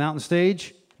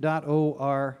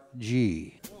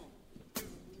 mountainstage.org.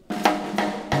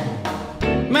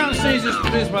 Mountain Stage is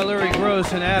produced by Larry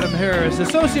Gross and Adam Harris.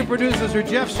 Associate producers are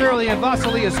Jeff Shirley and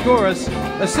Vasily Askouras.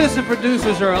 Assistant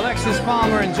producers are Alexis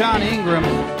Palmer and John Ingram.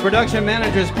 Production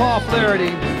managers Paul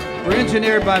Flaherty. We're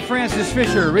engineered by Francis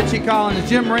Fisher, Richie Collins,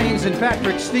 Jim Raines, and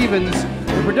Patrick Stevens.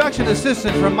 The production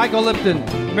assistants from Michael Lipton,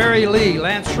 Mary Lee,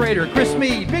 Lance Schrader, Chris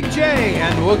Mead, Big J,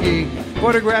 and Woogie.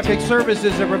 Photographic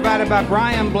services are provided by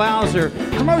Brian Blauser.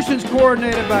 Promotions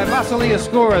coordinated by Vasily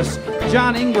Askouras,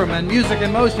 John Ingram, and Music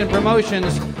and Motion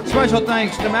Promotions. Special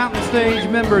thanks to Mountain Stage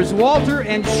members Walter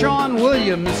and Sean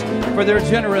Williams for their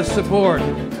generous support.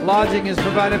 Lodging is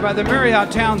provided by the Marriott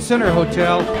Town Center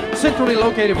Hotel, centrally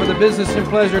located for the business and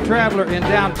pleasure traveler in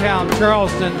downtown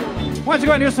Charleston. Why don't you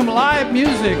go out and hear some live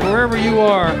music wherever you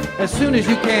are as soon as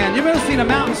you can. You've been listening to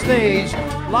Mountain Stage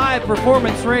live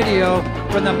performance radio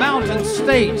from the mountain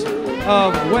state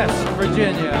of West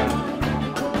Virginia.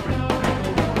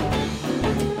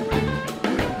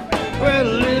 Well, a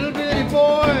little bitty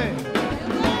boy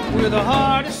with a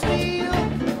heart of steel,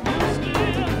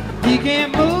 he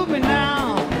can't move me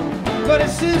now, but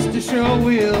his sister sure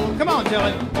will. Come on,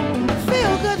 Jelly.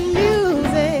 Feel good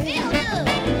music.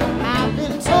 I've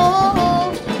been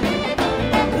told.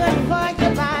 Good for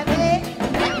your body.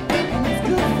 It's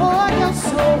good for your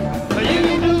soul. You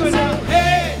can do it now.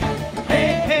 Hey,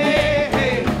 hey, hey,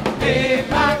 hey, hey,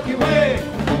 rock your way.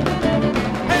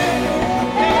 Hey,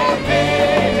 hey, hey,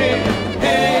 hey,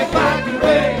 hey, rock your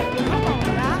way. Come on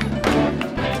now.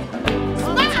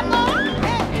 Smile, Lord.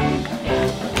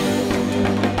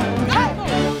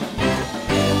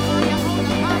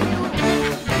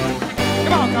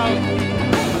 Come on, Carl.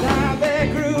 Now they're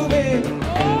grooving,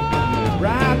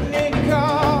 riding in the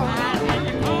car.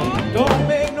 Don't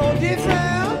make no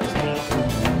difference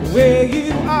where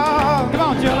you are. Come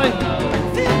on, Jelly.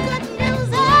 Feel good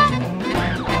music.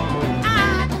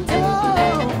 I've been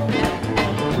told.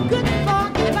 Good for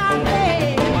your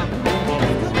body.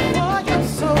 Good for your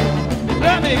soul.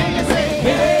 Let me hear you say,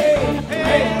 hey,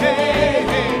 hey, hey,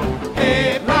 hey,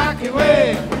 hey, rock your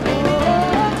way.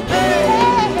 Hey,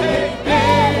 hey, hey,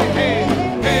 hey,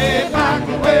 hey, rock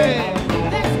your way.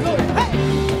 Let's go. Hey.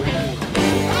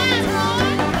 Come on,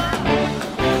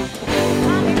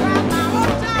 Mommy, grab my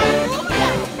old time.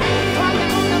 While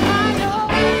you're on the radio.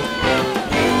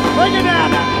 Bring it down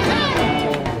now.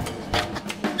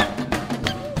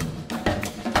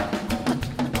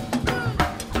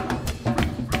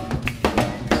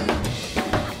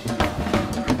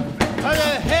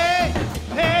 Hey, hey,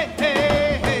 hey,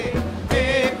 hey,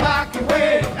 hey, rock your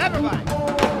way. Everybody.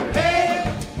 Hey,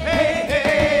 hey,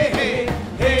 hey, hey,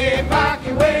 hey, rock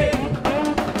your way.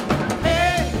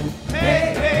 Hey,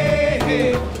 hey, hey,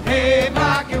 hey, hey,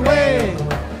 rock your way.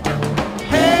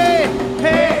 Hey,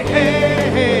 hey, hey,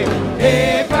 hey,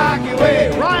 hey, rock your way.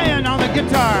 Ryan on the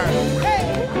guitar.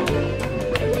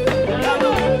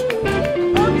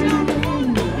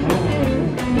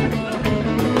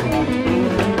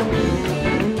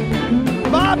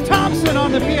 Bob Thompson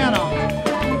on the piano.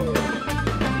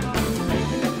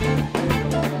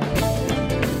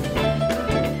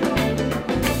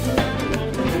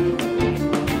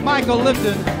 Michael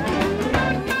Lipton.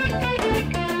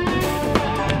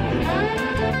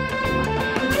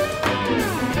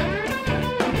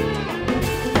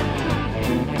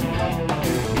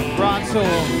 Ron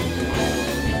Sewell.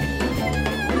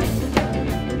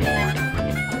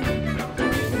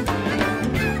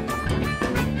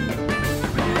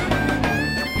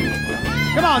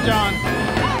 Come on, John.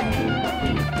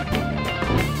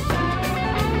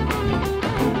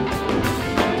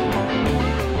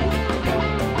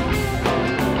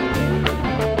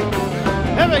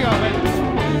 Here we go, baby.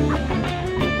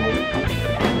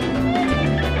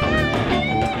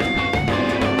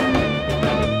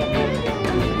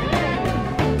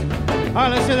 All right,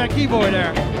 let's hear that keyboard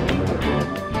there.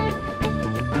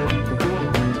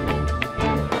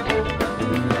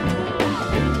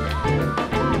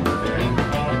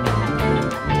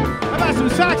 How about some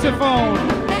saxophone?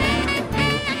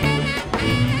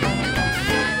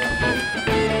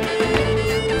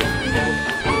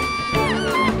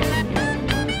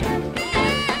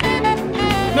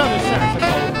 Another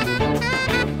saxophone.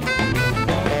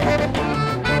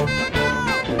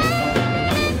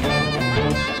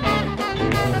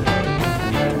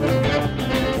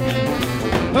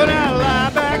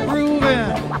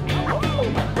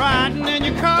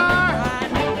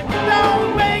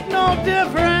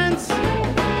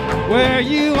 where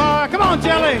you are. Come on,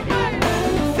 Jelly.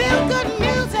 Feel good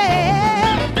music,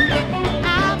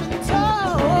 I've been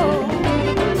told.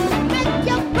 Make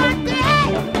your birthday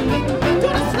do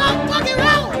the slow boogie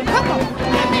roll. Come on,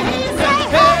 let me hear you say,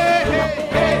 hey,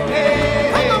 hey,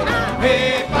 hey, hey, come on now.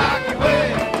 Hey, Pocket Way.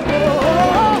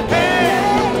 Oh, Hey,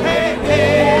 hey,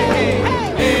 hey,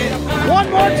 hey, hey. One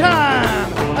more time.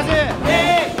 That's it.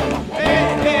 Hey, hey,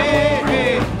 hey,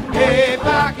 hey, hey,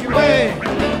 Pocket Way.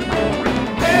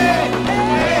 Hey,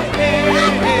 hey, hey,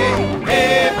 hey,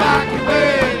 hey, Pocket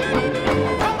Way.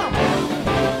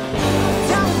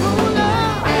 Town ruler.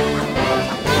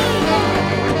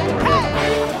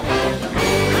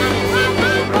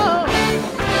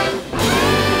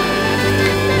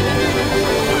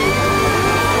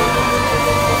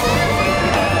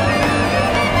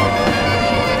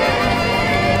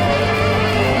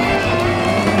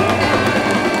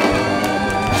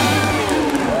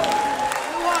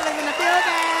 Wallace in the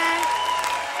building.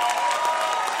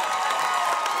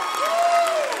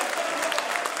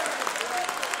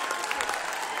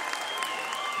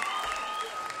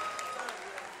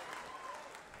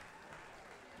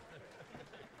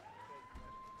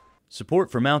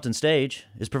 Support for Mountain Stage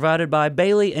is provided by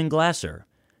Bailey and Glasser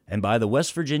and by the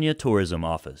West Virginia Tourism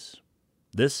Office.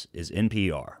 This is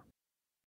NPR.